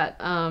off. But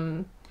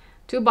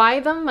to buy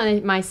them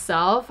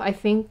myself, I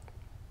think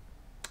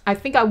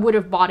I would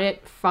have bought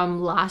it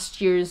from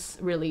last year's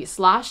release.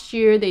 Last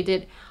year they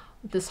did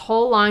this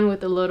whole line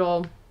with a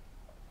little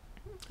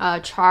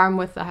charm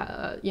with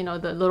the you know,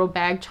 the little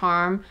bag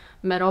charm,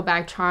 metal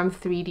bag charm,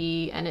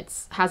 3D, and it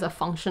has a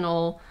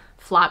functional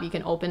flap. You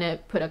can open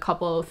it, put a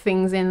couple of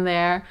things in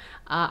there.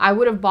 I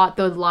would have bought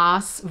the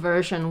last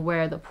version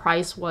where the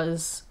price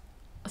was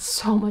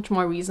so much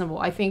more reasonable.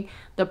 I think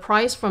the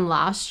price from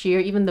last year,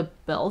 even the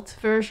built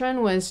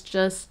version, was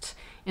just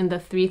in the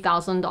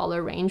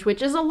 $3,000 range,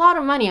 which is a lot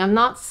of money. I'm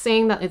not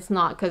saying that it's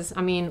not, because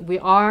I mean, we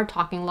are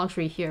talking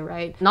luxury here,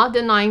 right? Not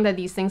denying that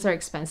these things are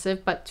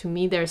expensive, but to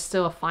me there's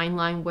still a fine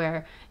line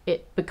where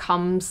it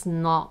becomes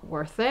not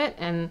worth it,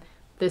 and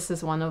this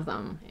is one of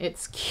them.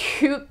 It's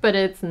cute, but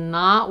it's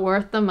not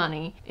worth the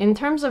money. In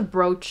terms of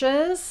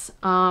brooches,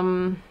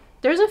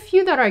 there's a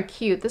few that are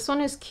cute. This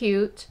one is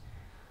cute.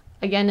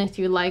 Again, if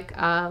you like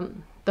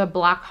the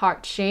black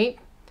heart shape.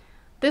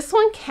 This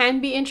one can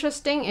be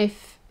interesting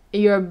if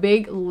you're a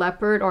big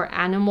leopard or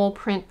animal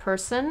print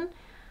person.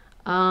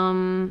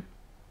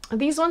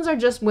 These ones are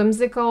just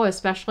whimsical,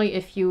 especially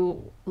if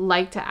you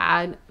like to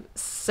add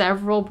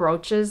several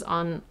brooches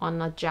on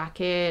a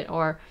jacket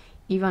or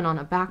even on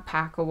a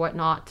backpack or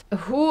whatnot.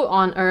 Who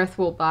on earth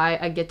will buy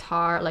a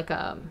guitar, like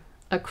a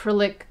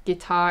acrylic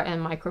guitar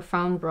and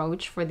microphone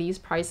brooch for these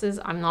prices?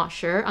 I'm not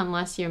sure,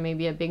 unless you're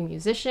maybe a big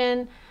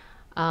musician.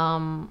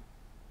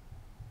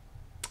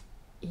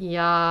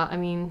 Yeah, I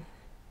mean,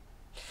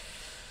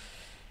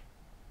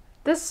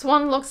 this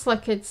one looks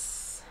like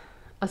it's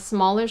a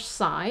smallish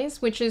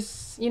size, which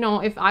is, you know,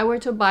 if I were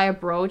to buy a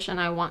brooch and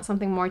I want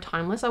something more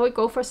timeless, I would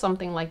go for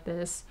something like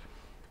this.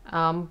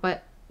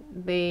 But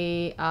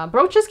the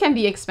brooches can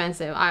be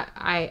expensive.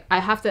 I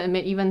have to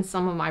admit, even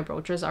some of my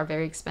brooches are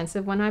very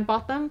expensive when I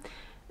bought them.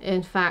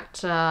 In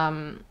fact, you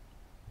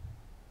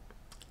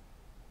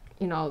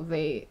know,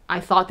 I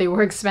thought they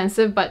were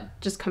expensive, but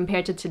just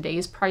compared to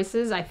today's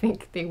prices, I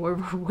think they were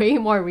way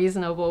more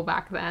reasonable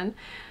back then.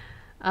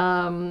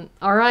 All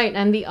right,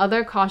 and the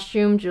other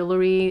costume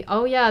jewelry.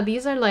 Oh yeah,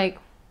 these are like,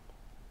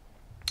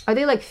 are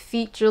they like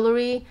feet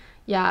jewelry?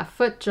 Yeah,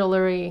 foot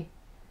jewelry.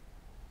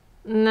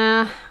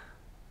 Nah.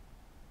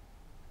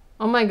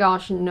 Oh my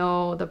gosh,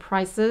 no, the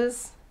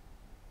prices.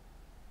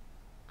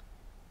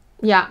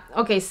 Yeah,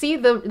 okay, see,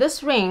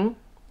 this ring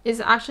is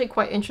actually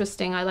quite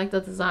interesting. I like the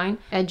design.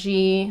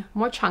 Edgy,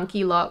 more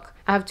chunky look.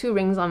 I have two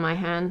rings on my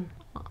hand,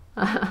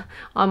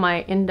 on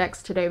my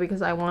index today,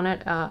 because I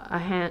wanted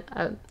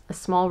a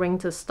small ring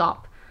to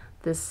stop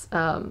this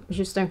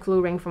Justin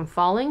Clou ring from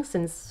falling,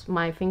 since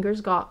my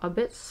fingers got a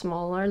bit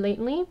smaller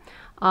lately.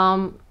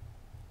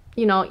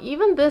 You know,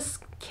 even this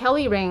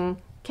Kelly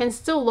ring can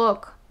still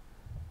look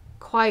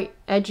quite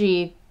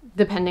edgy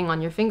depending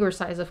on your finger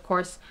size, of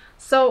course.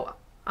 So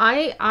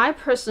I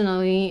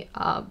personally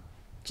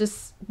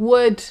just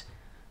would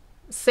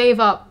save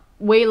up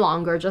way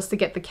longer just to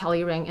get the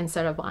Kelly ring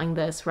instead of buying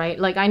this, right?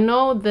 Like, I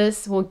know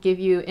this will give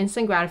you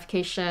instant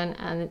gratification,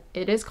 and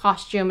it is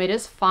costume, it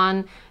is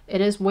fun, it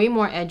is way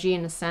more edgy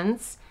in a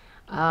sense.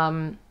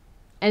 And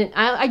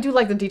I do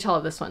like the detail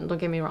of this one, don't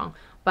get me wrong.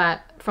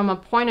 But from a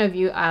point of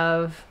view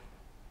of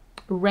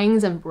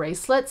rings and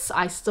bracelets,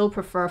 I still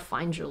prefer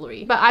fine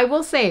jewelry. But I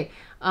will say,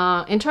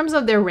 in terms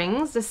of their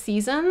rings this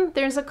season,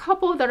 there's a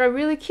couple that are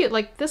really cute.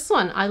 Like this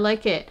one, I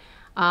like it.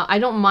 I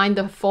don't mind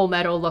the full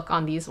metal look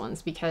on these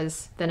ones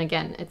because then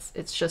again,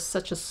 it's just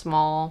such a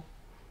small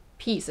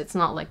piece. It's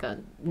not like a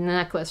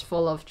necklace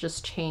full of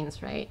just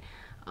chains, right?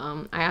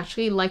 I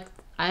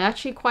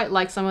actually quite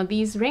like some of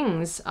these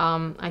rings.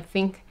 I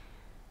think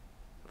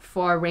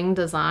for a ring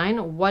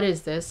design, what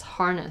is this?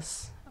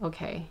 Harness.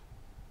 Okay,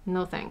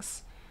 no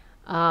thanks.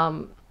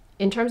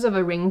 In terms of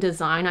a ring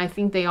design, I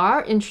think they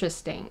are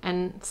interesting,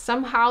 and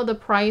somehow the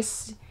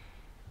price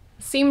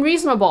seem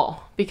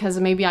reasonable because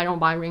maybe I don't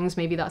buy rings,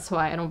 maybe that's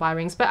why I don't buy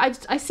rings,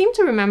 but I seem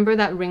to remember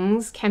that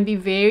rings can be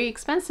very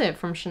expensive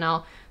from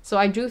Chanel, so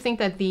I do think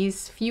that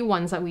these few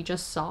ones that we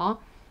just saw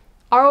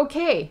are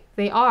okay.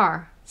 They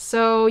are.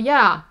 So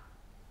yeah,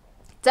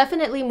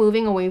 definitely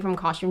moving away from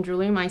costume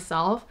jewelry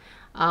myself.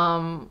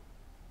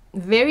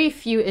 Very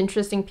few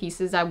interesting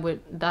pieces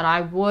that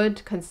I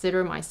would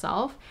consider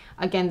myself.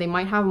 Again, they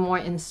might have more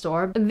in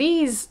store.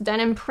 These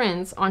denim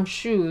prints on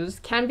shoes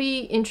can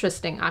be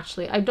interesting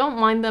actually. I don't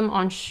mind them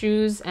on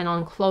shoes and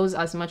on clothes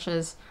as much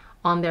as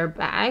on their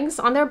bags.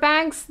 On their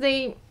bags,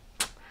 I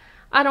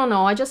don't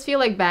know, I just feel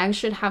like bags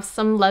should have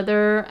some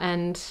leather,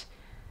 and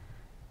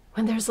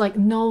when there's like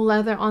no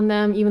leather on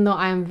them, even though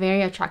I am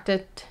very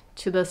attracted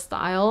to the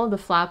style, the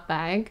flap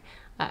bag,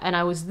 and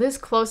I was this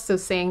close to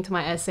saying to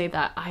my essay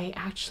that I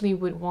actually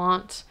would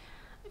want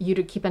you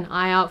to keep an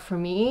eye out for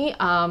me.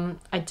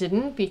 I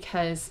didn't,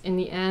 because in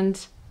the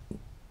end,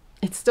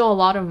 it's still a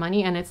lot of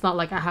money and it's not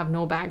like I have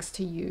no bags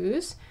to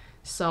use.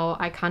 So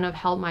I kind of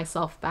held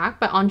myself back.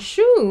 But on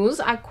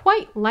shoes, I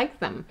quite like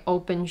them.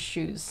 Open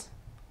shoes.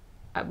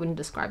 I wouldn't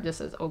describe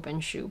this as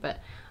open shoe, but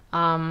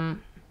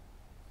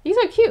these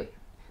are cute.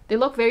 They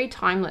look very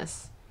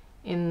timeless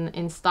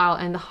in style,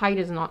 and the height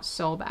is not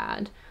so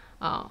bad.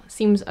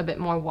 Seems a bit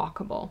more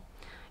walkable.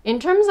 In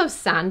terms of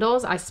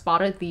sandals, I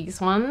spotted these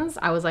ones.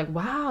 I was like,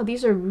 wow,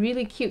 these are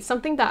really cute.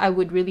 Something that I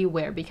would really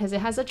wear because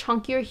it has a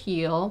chunkier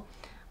heel.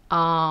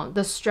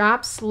 The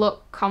straps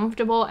look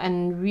comfortable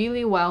and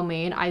really well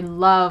made. I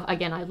love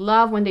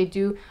when they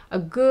do a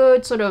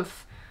good sort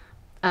of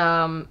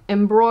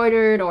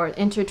embroidered or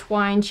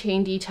intertwined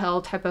chain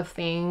detail type of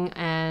thing,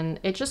 and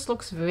it just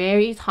looks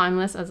very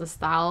timeless as a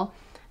style.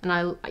 And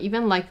I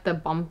even like the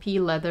bumpy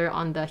leather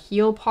on the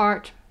heel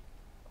part.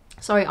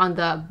 Sorry, on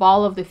the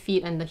ball of the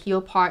feet and the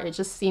heel part. It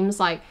just seems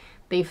like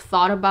they've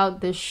thought about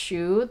this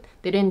shoe.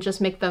 They didn't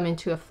just make them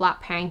into a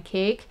flat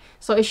pancake.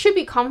 So it should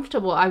be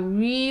comfortable. I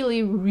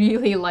really,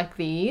 really like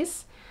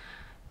these.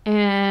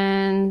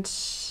 And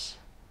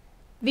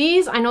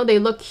these, I know they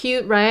look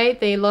cute, right?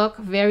 They look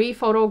very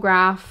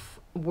photograph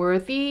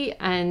worthy,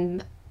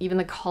 and even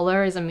the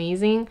color is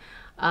amazing.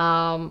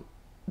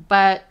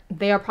 But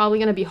they are probably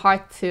going to be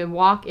hard to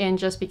walk in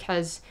just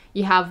because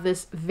you have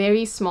this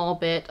very small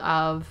bit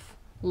of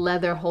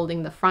leather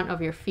holding the front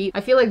of your feet.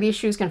 I feel like these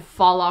shoes can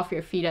fall off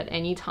your feet at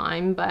any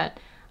time, but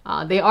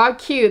they are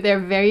cute. They're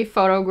very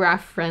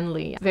photograph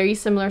friendly. Very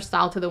similar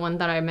style to the one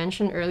that I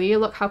mentioned earlier.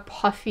 Look how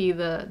puffy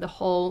the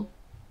whole,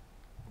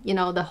 you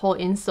know, the whole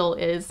insole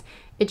is.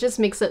 It just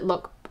makes it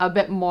look a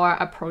bit more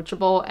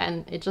approachable,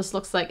 and it just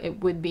looks like it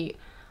would be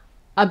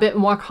a bit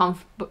more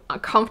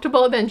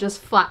comfortable than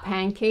just flat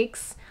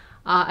pancakes.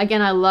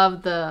 Again, I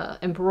love the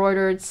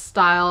embroidered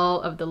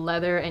style of the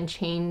leather and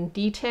chain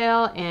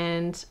detail,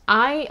 and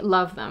I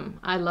love them.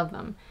 I love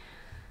them.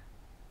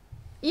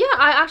 Yeah,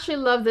 I actually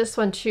love this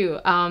one too.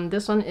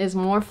 This one is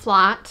more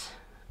flat,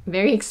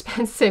 very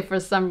expensive for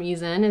some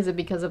reason. Is it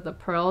because of the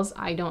pearls?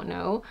 I don't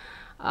know.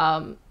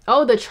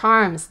 Oh, the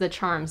charms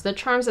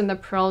and the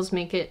pearls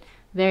make it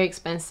very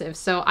expensive.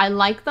 So I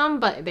like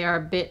them, but they are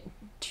a bit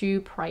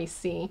too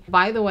pricey.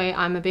 By the way,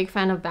 I'm a big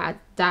fan of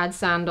dad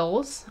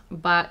sandals,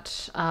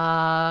 but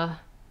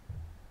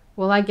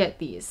will I get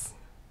these?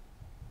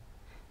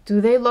 Do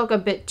they look a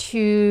bit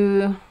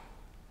too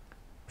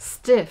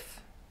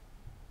stiff?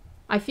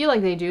 I feel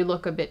like they do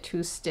look a bit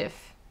too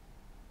stiff.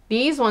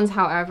 These ones,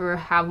 however,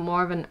 have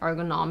more of an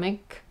ergonomic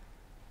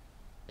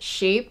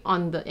shape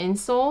on the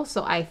insole,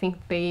 so I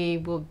think they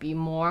will be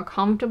more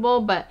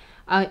comfortable, but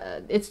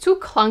it's too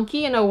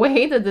clunky in a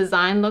way. The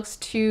design looks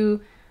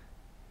too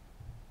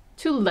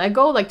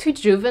Lego, like too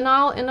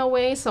juvenile in a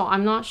way, so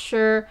I'm not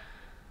sure.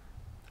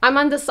 I'm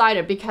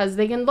undecided because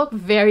they can look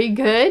very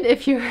good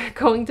if you're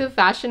going to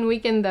Fashion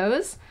Week in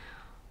those,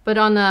 but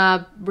on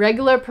a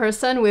regular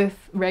person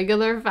with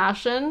regular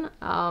fashion,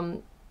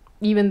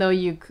 even though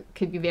you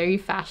could be very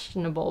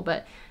fashionable,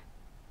 but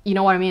you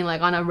know what I mean,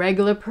 like on a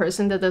regular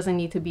person that doesn't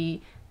need to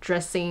be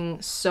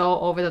dressing so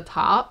over the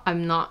top,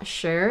 I'm not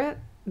sure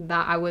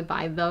that I would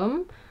buy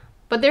them,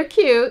 but they're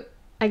cute,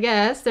 I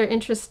guess. They're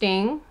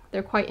interesting.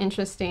 They're quite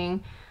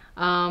interesting.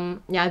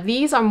 Yeah,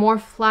 these are more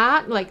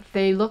flat, like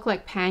they look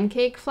like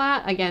pancake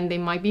flat. Again, they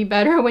might be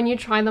better when you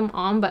try them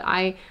on, but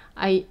I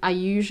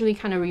usually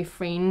kind of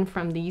refrain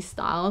from these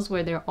styles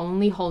where they're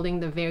only holding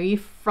the very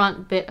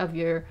front bit of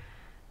your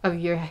of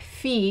your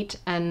feet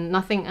and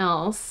nothing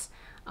else.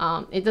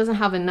 It doesn't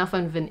have enough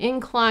of an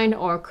incline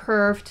or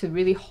curve to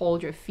really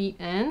hold your feet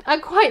in. I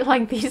quite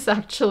like these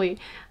actually.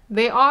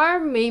 They are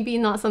maybe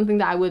not something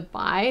that I would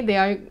buy.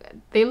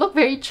 They look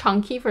very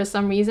chunky for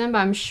some reason, but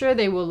I'm sure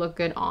they will look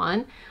good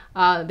on.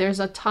 There's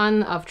a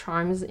ton of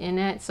charms in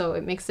it, so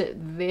it makes it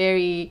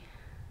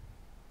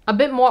a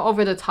bit more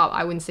over the top.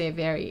 I wouldn't say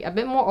a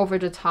bit more over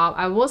the top.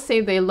 I will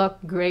say they look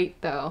great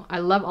though. I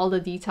love all the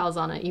details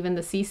on it, even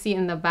the CC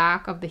in the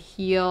back of the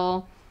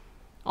heel,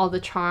 all the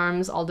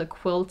charms, all the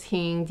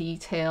quilting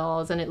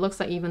details, and it looks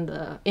like even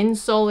the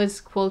insole is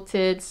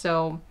quilted.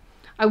 So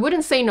I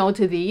wouldn't say no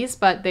to these,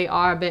 but they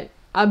are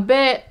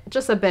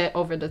just a bit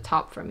over the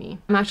top for me.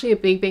 I'm actually a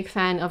big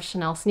fan of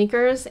Chanel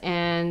sneakers,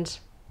 and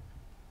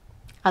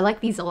I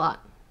like these a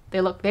lot.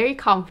 They look very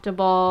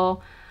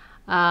comfortable.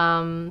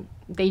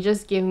 They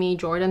just give me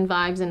Jordan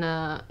vibes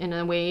in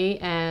a way,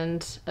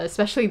 and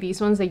especially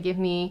these ones, they give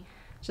me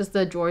just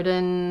the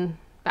Jordan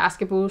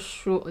basketball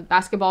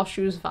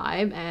shoes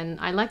vibe, and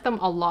I like them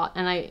a lot.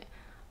 And I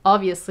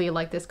obviously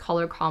like this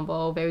color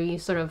combo, very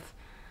sort of,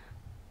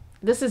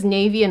 this is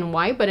navy and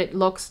white, but it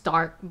looks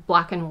dark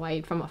black and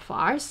white from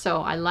afar,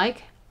 so I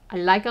like a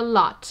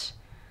lot.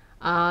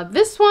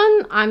 This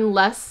one I'm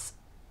less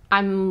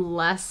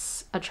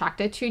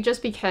attracted to,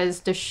 just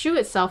because the shoe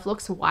itself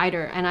looks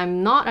wider, and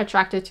I'm not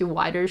attracted to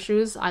wider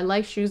shoes. I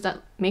like shoes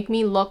that make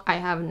me look I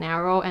have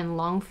narrow and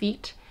long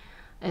feet,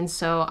 and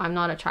so I'm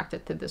not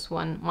attracted to this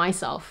one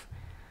myself.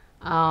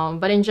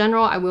 But in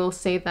general, I will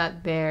say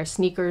that their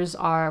sneakers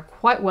are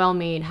quite well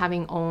made,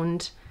 having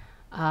owned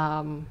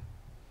a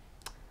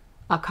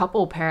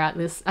couple pair at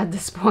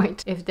this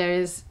point. If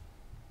there's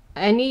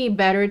any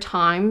better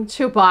time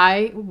to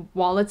buy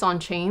wallets on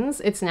chains,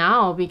 it's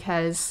now,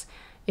 because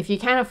if you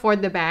can't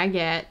afford the bag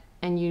yet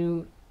and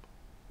you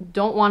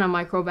don't want a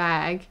micro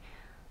bag,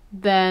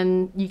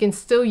 then you can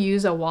still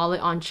use a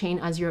wallet on chain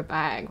as your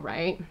bag,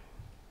 right?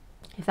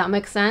 If that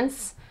makes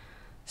sense.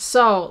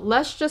 So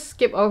let's just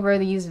skip over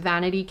these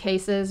vanity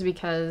cases,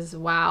 because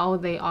wow,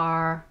 they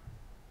are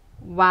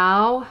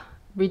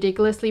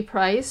ridiculously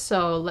priced,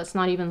 so let's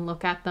not even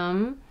look at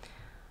them.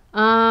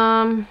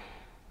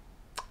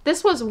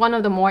 This was one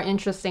of the more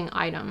interesting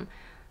items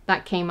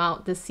that came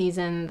out this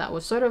season that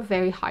was sort of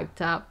very hyped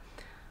up.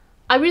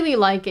 I really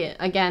like it.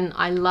 Again,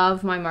 I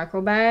love my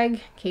micro bag.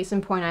 Case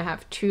in point, I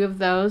have 2 of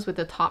those with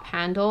the top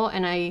handle,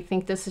 and I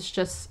think this is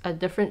just a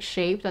different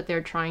shape that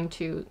they're trying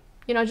to,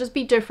 you know, just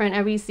be different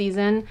every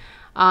season.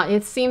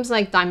 It seems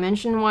like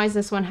dimension-wise,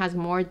 this one has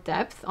more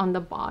depth on the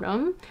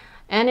bottom,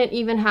 and it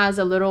even has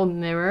a little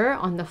mirror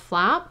on the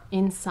flap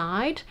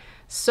inside.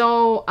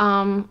 So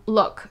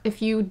look,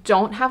 if you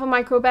don't have a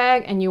micro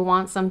bag and you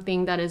want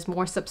something that is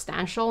more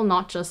substantial,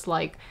 not just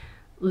like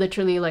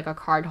literally like a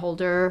card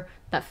holder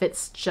that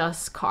fits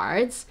just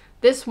cards,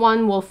 this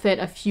one will fit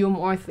a few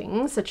more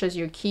things, such as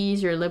your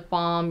keys, your lip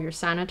balm, your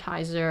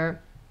sanitizer,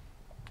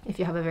 if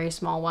you have a very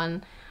small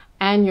one,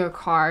 and your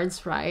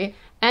cards, right?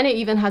 And it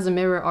even has a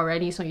mirror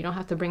already, so you don't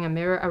have to bring a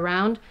mirror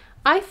around.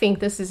 I think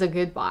this is a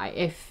good buy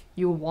if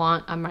you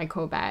want a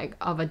micro bag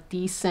of a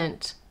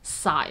decent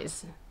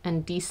size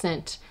and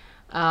decent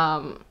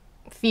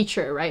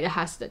feature, right? It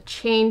has the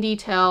chain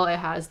detail, it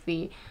has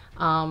the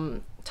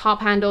top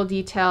handle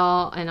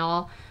detail and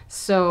all.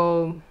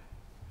 So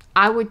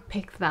I would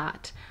pick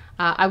that.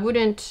 I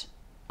wouldn't,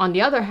 on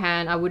the other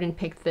hand, I wouldn't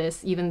pick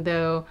this, even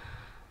though,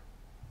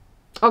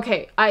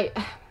 okay, I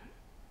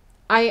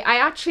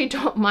actually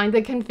don't mind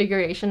the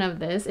configuration of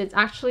this. It's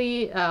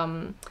actually,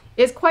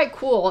 it's quite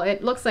cool.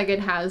 It looks like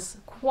it has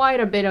quite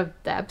a bit of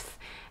depth,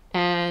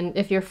 and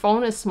if your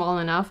phone is small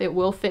enough, it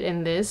will fit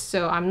in this,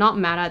 so I'm not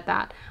mad at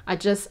that. I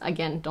just,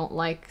 again, don't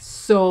like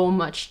so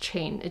much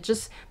chain. It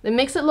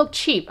makes it look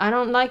cheap. I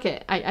don't like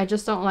it. I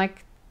just don't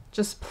like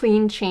just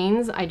plain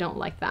chains. I don't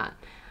like that.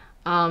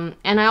 And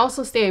I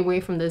also stay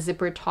away from the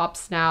zipper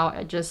tops now.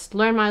 I just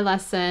learned my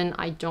lesson.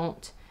 I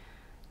don't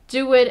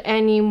do it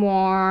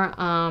anymore.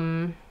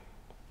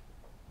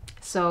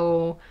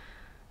 So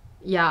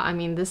yeah, I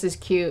mean, this is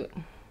cute.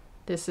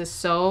 This is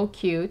so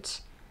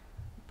cute,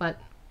 but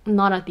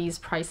not at these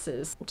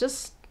prices.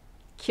 Just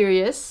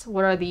curious,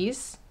 what are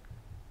these?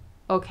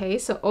 Okay,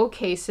 so Oak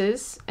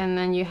cases, and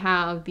then you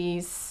have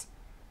these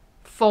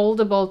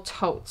foldable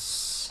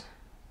totes.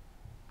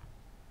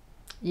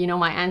 You know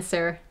my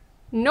answer.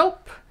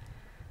 Nope.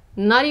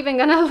 Not even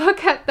gonna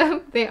look at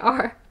them. They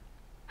are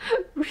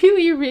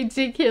really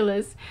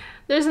ridiculous.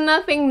 There's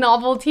nothing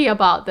novelty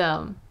about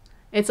them.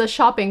 It's a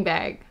shopping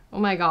bag. Oh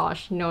my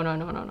gosh. No.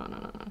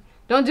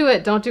 Don't do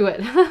it. Don't do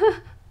it.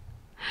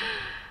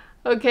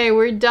 Okay,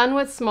 we're done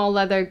with small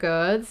leather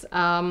goods.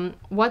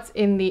 What's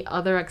in the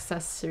other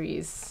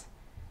accessories?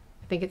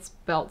 I think it's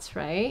belts,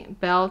 right?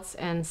 Belts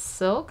and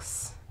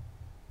silks.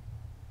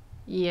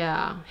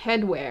 Yeah,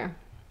 headwear.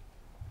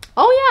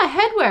 Oh yeah,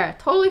 headwear.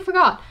 Totally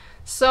forgot.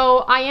 So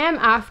I am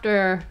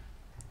after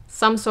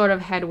some sort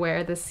of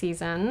headwear this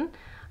season.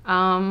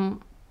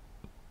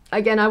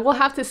 Again, I will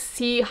have to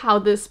see how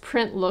this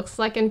print looks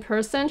like in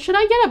person. Should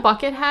I get a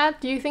bucket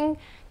hat? Do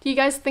you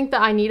guys think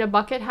that I need a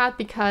bucket hat?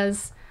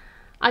 Because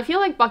I feel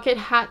like bucket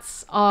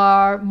hats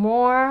are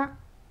more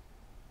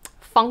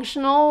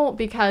functional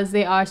because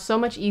they are so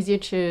much easier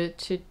to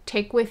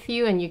take with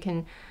you, and you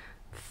can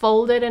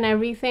fold it and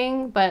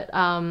everything. But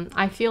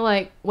I feel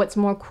like what's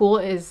more cool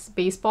is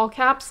baseball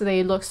caps.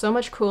 They look so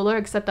much cooler,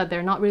 except that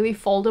they're not really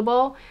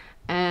foldable,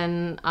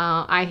 and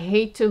I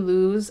hate to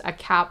lose a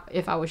cap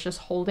if I was just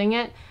holding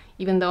it,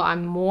 even though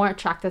I'm more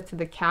attracted to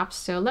the caps.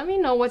 So let me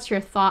know what's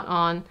your thought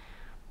on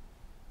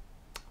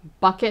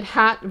bucket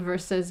hat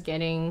versus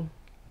getting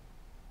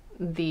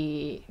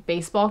the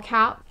baseball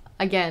cap.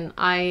 Again,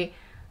 I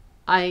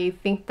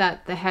think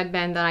that the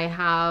headband that I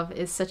have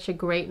is such a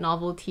great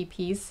novelty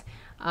piece.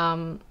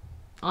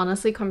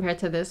 Honestly, compared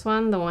to this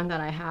one, the one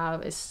that I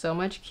have is so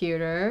much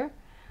cuter.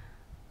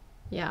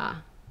 Yeah,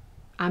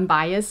 I'm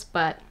biased,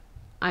 but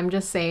I'm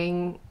just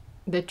saying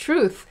the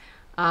truth.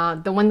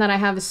 The one that I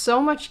have is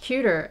so much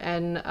cuter.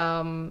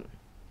 And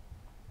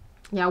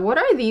yeah, what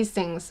are these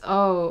things?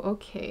 Oh,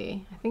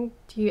 okay. I think,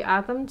 do you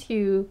add them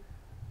to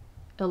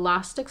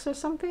elastics or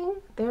something?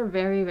 They're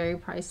very, very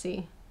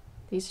pricey,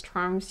 these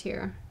charms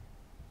here.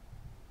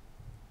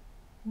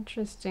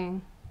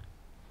 Interesting.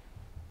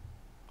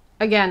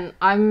 Again,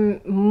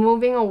 I'm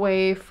moving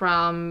away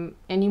from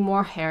any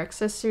more hair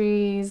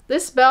accessories.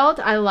 This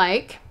belt I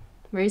like.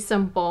 Very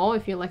simple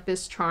if you like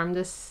this charm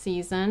this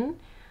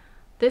season.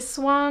 This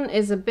one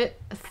is a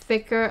bit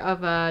thicker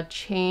of a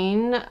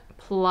chain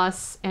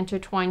plus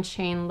intertwined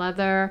chain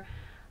leather.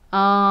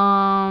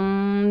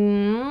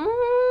 I'm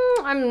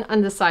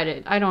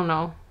undecided. I don't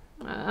know.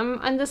 I'm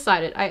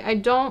undecided. I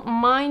don't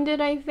mind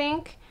it, I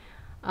think.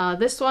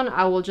 This one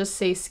I will just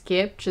say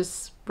skip,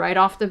 just right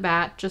off the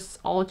bat, just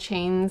all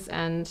chains,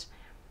 and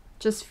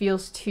just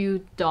feels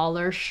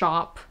 $2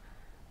 shop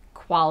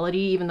quality,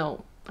 even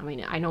though, I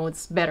mean, I know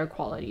it's better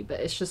quality, but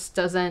it just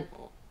doesn't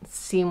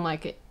seem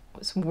like it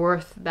was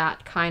worth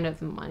that kind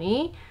of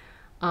money.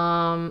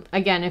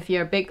 Again, if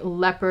you're a big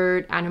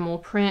leopard animal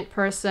print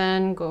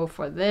person, go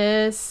for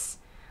this.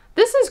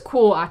 This is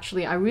cool,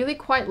 actually. I really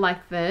quite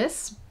like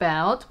this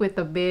belt with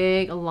a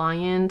big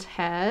lion's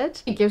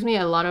head. It gives me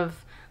a lot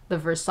of the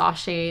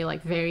Versace,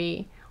 like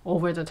very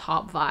over the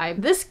top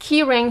vibe. This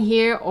key ring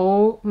here,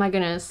 oh my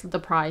goodness, the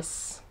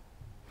price.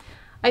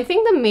 I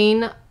think the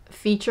main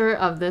feature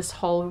of this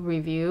whole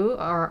review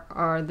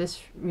or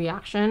this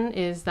reaction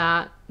is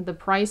that the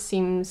price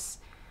seems,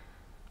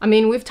 I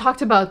mean, we've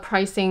talked about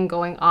pricing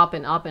going up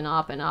and up and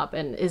up and up,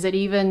 and is it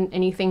even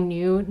anything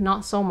new?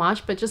 Not so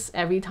much, but just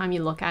every time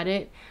you look at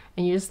it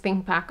and you just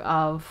think back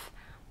of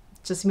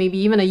just maybe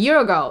even a year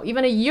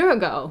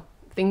ago,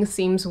 things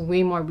seems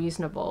way more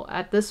reasonable.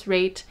 At this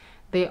rate,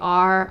 they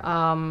are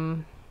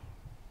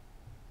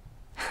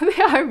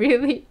they are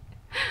really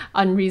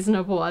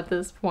unreasonable at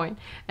this point,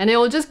 and it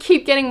will just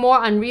keep getting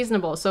more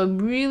unreasonable. So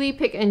really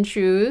pick and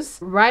choose.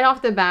 Right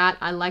off the bat,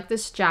 I like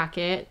this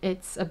jacket.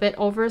 It's a bit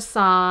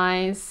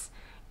oversized.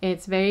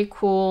 It's very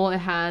cool. It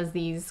has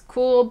these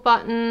cool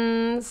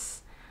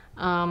buttons.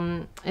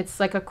 It's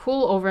like a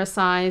cool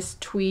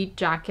oversized tweed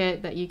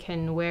jacket that you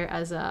can wear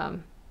as a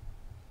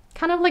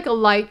kind of like a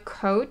light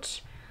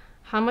coat.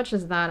 How much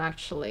is that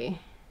actually?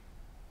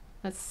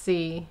 Let's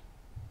see.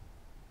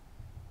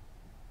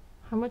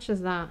 How much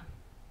is that?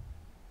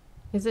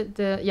 Is it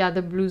the, yeah,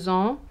 the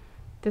blouson?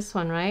 This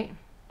one, right?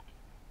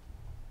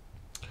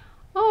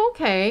 Oh,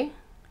 okay.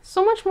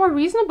 So much more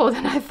reasonable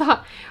than I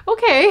thought.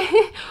 Okay.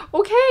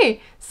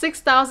 Okay.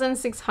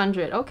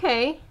 6,600.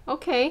 Okay.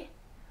 Okay.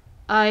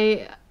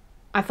 I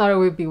thought it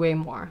would be way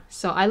more.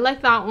 So I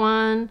like that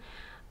one.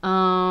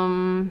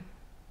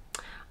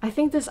 I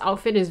think this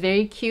outfit is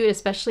very cute,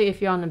 especially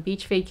if you're on a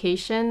beach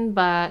vacation,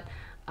 but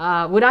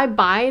would I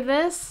buy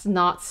this?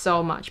 Not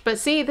so much. But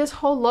see, this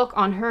whole look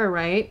on her,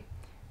 right?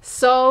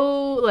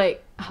 So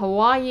like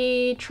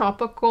Hawaii,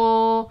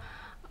 tropical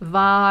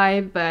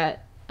vibe,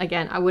 but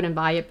again, I wouldn't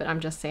buy it, but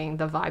I'm just saying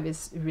the vibe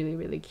is really,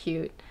 really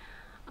cute.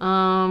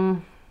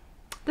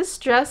 This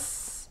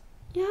dress,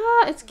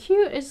 yeah, it's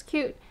cute, it's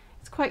cute.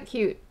 It's quite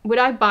cute. Would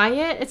I buy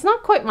it? It's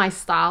not quite my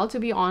style, to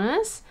be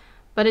honest,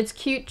 but it's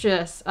cute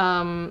dress.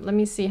 Let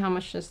me see how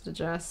much is the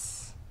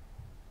dress.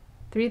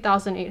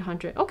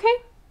 3,800. Okay.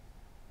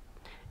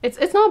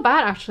 It's not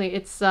bad actually.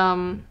 It's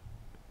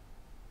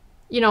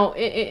you know,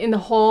 in the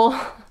whole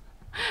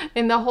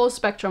in the whole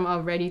spectrum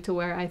of ready to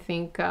wear, I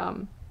think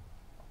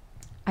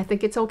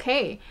it's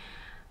okay.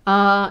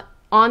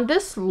 On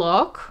this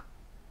look,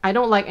 I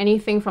don't like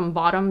anything from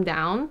bottom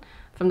down,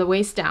 from the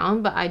waist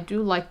down, but I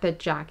do like the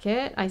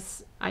jacket.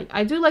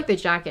 I do like the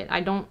jacket.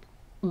 I don't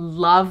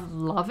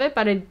love it,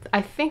 but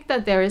I think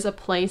that there is a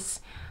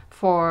place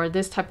for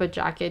this type of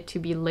jacket to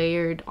be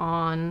layered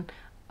on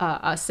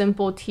a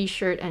simple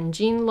t-shirt and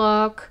jean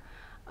look.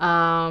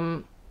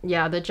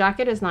 Yeah, the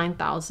jacket is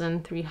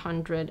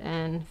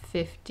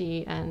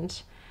 9,350,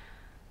 and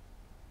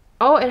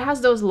oh, it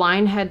has those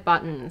line head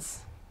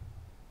buttons.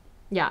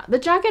 Yeah, the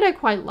jacket I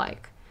quite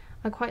like.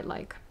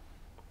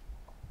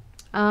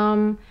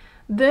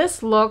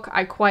 This look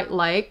I quite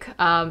like.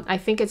 I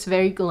think it's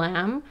very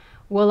glam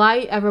Will I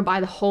ever buy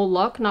the whole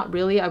look? Not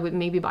really. I would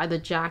maybe buy the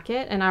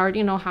jacket, and I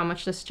already know how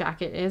much this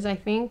jacket is. I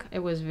think it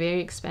was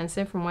very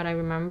expensive from what I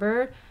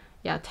remember.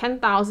 Yeah,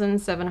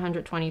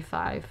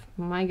 10,725.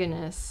 My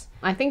goodness.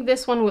 I think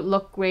this one would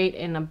look great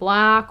in a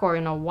black or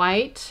in a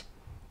white.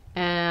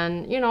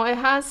 And you know, it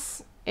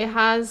has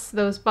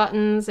those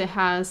buttons, it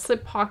has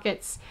slip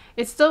pockets.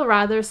 It's still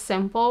rather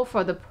simple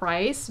for the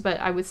price, but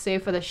I would say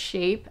for the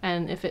shape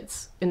and if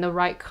it's in the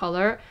right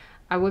color,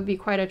 I would be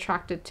quite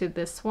attracted to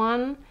this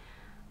one.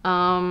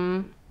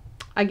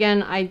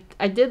 Again, I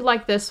did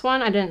like this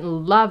one. I didn't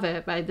love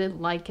it, but I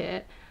did like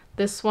it.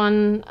 This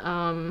one,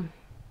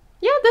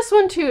 yeah, this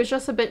one too is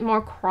just a bit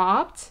more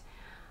cropped.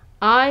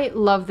 I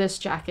love this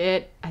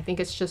jacket. I think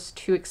it's just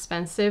too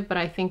expensive, but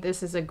I think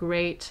this is a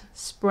great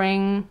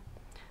spring,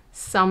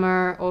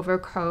 summer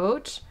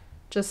overcoat.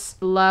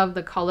 Just love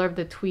the color of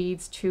the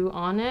tweeds too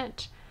on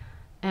it.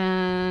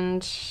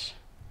 And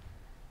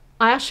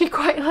I actually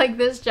quite like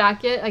this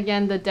jacket.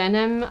 Again, the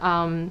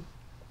denim,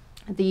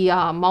 the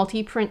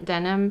multi-print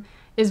denim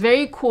is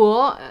very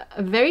cool,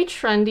 very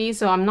trendy,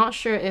 so I'm not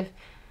sure if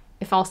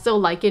I'll still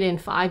like it in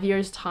 5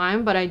 years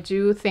time, but I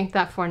do think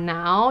that for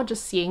now,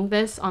 just seeing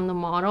this on the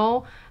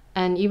model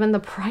and even the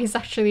price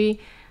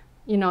actually,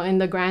 you know, in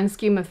the grand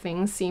scheme of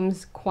things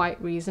seems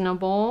quite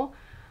reasonable.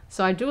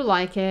 So I do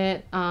like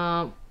it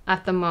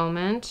at the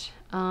moment.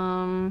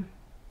 What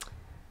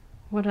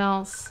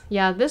else?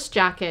 Yeah, this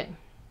jacket.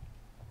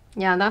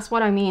 Yeah, that's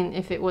what I mean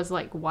if it was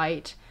like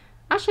white.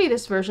 Actually,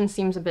 this version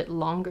seems a bit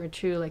longer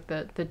too, like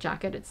the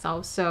jacket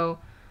itself. So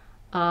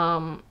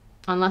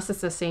unless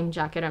it's the same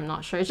jacket, I'm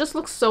not sure. It just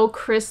looks so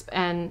crisp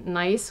and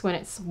nice when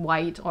it's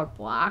white or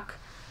black.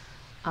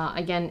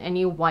 Again,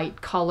 any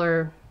white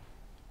color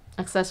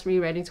accessory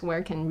ready to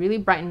wear can really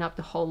brighten up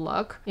the whole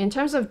look. In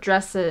terms of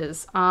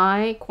dresses,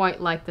 I quite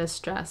like this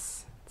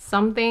dress.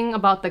 Something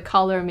about the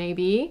color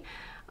maybe.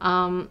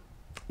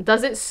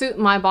 Does it suit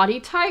my body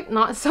type?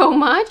 Not so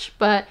much,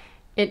 but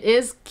it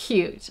is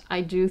cute.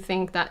 I do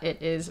think that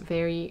it is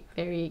very,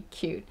 very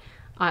cute.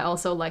 I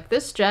also like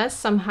this dress.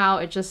 Somehow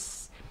it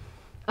just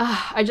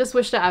I just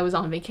wish that I was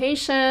on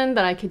vacation,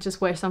 that I could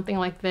just wear something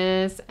like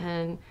this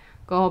and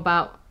go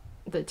about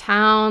the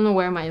town,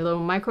 wear my little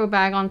micro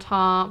bag on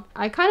top.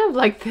 I kind of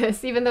like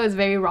this, even though it's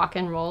very rock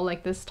and roll,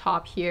 like this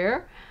top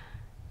here.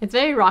 It's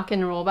very rock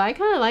and roll, but I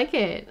kind of like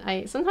it.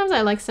 Sometimes I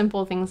like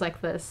simple things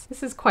like this.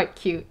 This is quite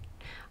cute.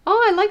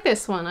 Oh, I like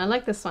this one. I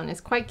like this one. It's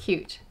quite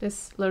cute.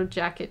 This little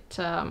jacket,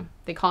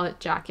 they call it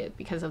jacket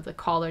because of the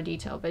collar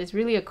detail, but it's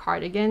really a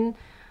cardigan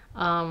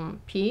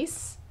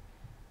piece.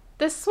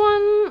 This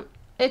one,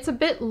 it's a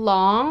bit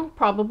long,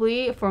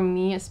 probably for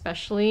me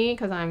especially,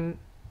 because I'm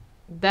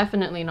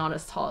definitely not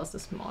as tall as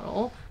this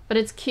model, but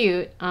it's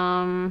cute.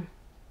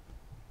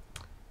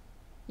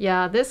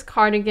 Yeah, this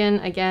cardigan,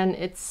 again,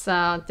 it's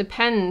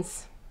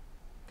depends.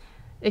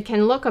 It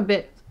can look a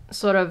bit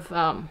sort of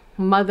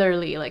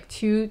motherly, like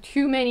too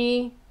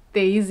many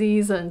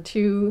daisies and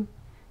too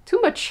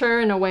mature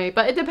in a way,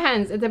 but it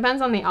depends. It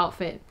depends on the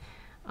outfit.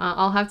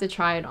 I'll have to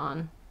try it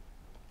on.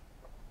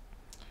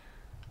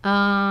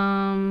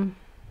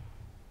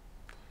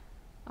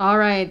 All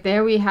right,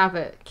 there we have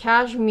it.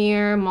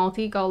 Cashmere,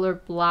 multicolor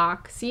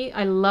black. See,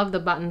 I love the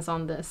buttons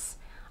on this.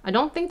 I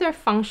don't think they're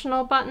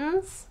functional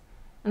buttons,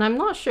 and I'm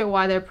not sure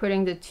why they're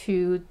putting the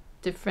two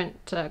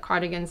different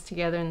cardigans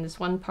together in this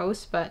one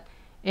post, but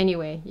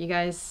anyway, you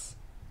guys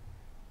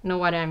know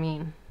what I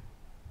mean.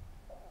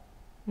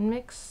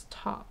 Mixed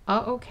top.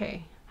 Oh,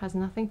 okay. Has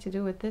nothing to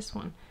do with this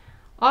one.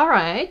 All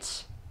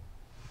right.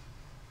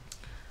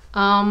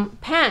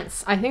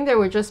 Pants. I think there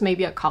were just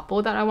maybe a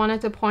couple that I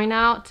wanted to point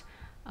out.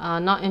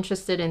 Not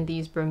interested in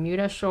these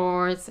Bermuda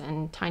shorts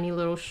and tiny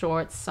little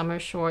shorts, summer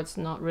shorts,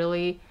 not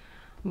really.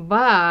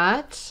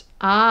 But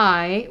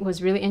I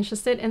was really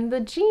interested in the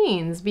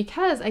jeans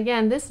because,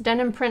 again, this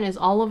denim print is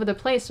all over the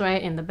place,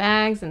 right? In the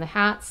bags, in the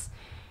hats,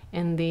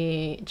 in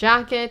the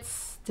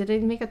jackets. Did they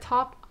make a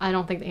top? I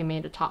don't think they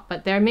made a top,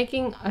 but they're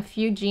making a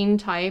few jean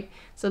type.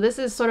 So this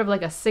is sort of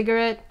like a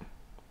cigarette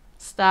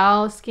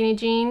style skinny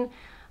jean.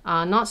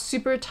 Not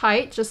super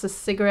tight, just a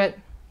cigarette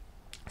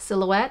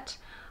silhouette.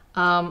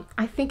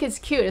 I think it's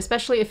cute,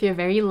 especially if you're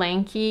very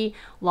lanky,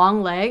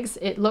 long legs.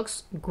 It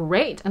looks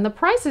great, and the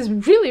price is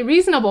really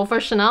reasonable for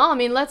Chanel. I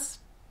mean, let's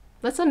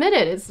admit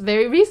it. It's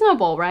very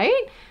reasonable,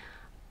 right?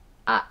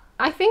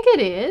 I think it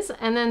is.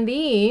 And then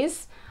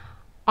these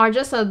are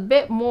just a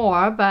bit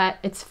more, but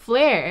it's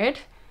flared.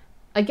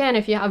 Again,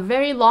 if you have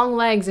very long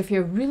legs, if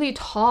you're really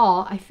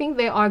tall, I think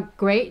they are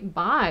great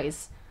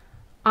buys.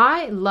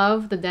 I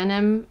love the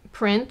denim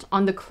print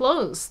on the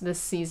clothes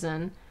this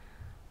season.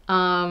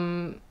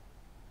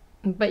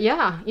 But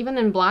yeah, even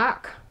in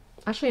black,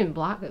 actually in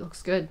black, it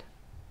looks good.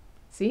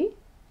 See?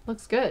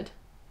 Looks good.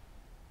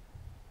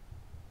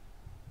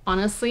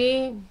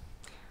 Honestly,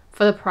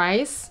 for the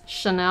price,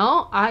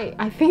 Chanel,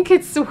 I think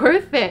it's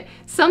worth it.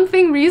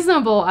 Something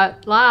reasonable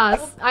at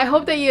last. I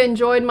hope that you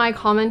enjoyed my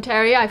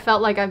commentary. I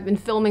felt like I've been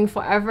filming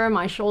forever.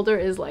 My shoulder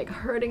is like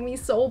hurting me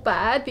so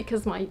bad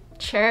because my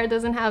chair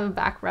doesn't have a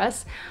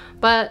backrest.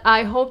 But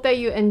I hope that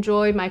you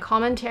enjoyed my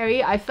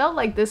commentary. I felt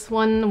like this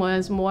one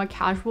was more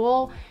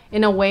casual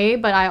in a way,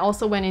 but I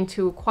also went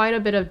into quite a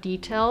bit of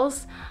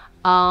details.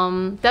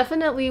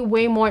 Definitely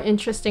way more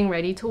interesting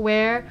ready to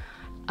wear.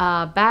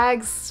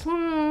 Bags,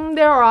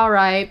 they're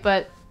alright,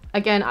 but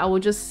again, I will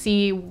just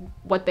see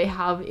what they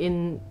have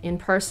in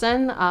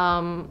person.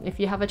 If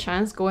you have a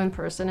chance, go in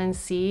person and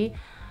see.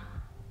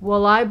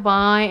 Will I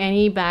buy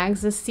any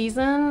bags this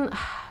season?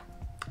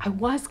 I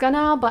was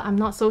gonna, but I'm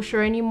not so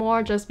sure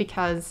anymore, just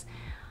because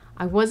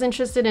I was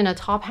interested in a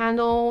top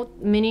handle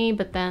mini,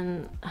 but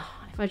then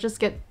if I just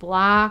get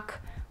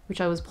black,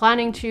 which I was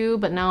planning to,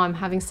 but now I'm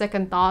having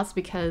second thoughts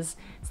because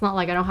it's not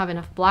like I don't have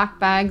enough black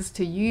bags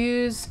to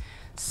use.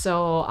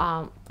 So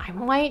I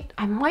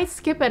might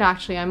skip it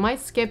actually. I might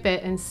skip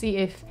it and see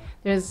if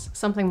there's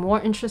something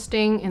more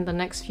interesting in the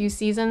next few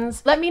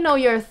seasons. Let me know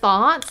your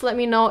thoughts. Let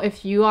me know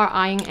if you are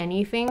eyeing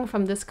anything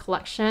from this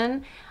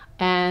collection.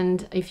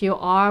 And if you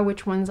are,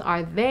 which ones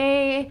are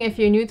they? If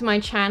you're new to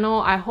my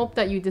channel, I hope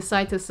that you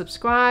decide to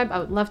subscribe. I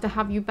would love to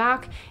have you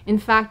back. In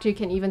fact, you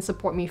can even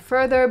support me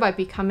further by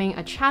becoming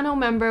a channel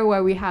member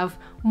where we have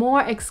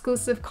more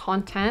exclusive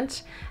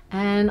content.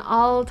 And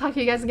I'll talk to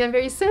you guys again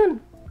very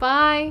soon.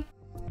 Bye!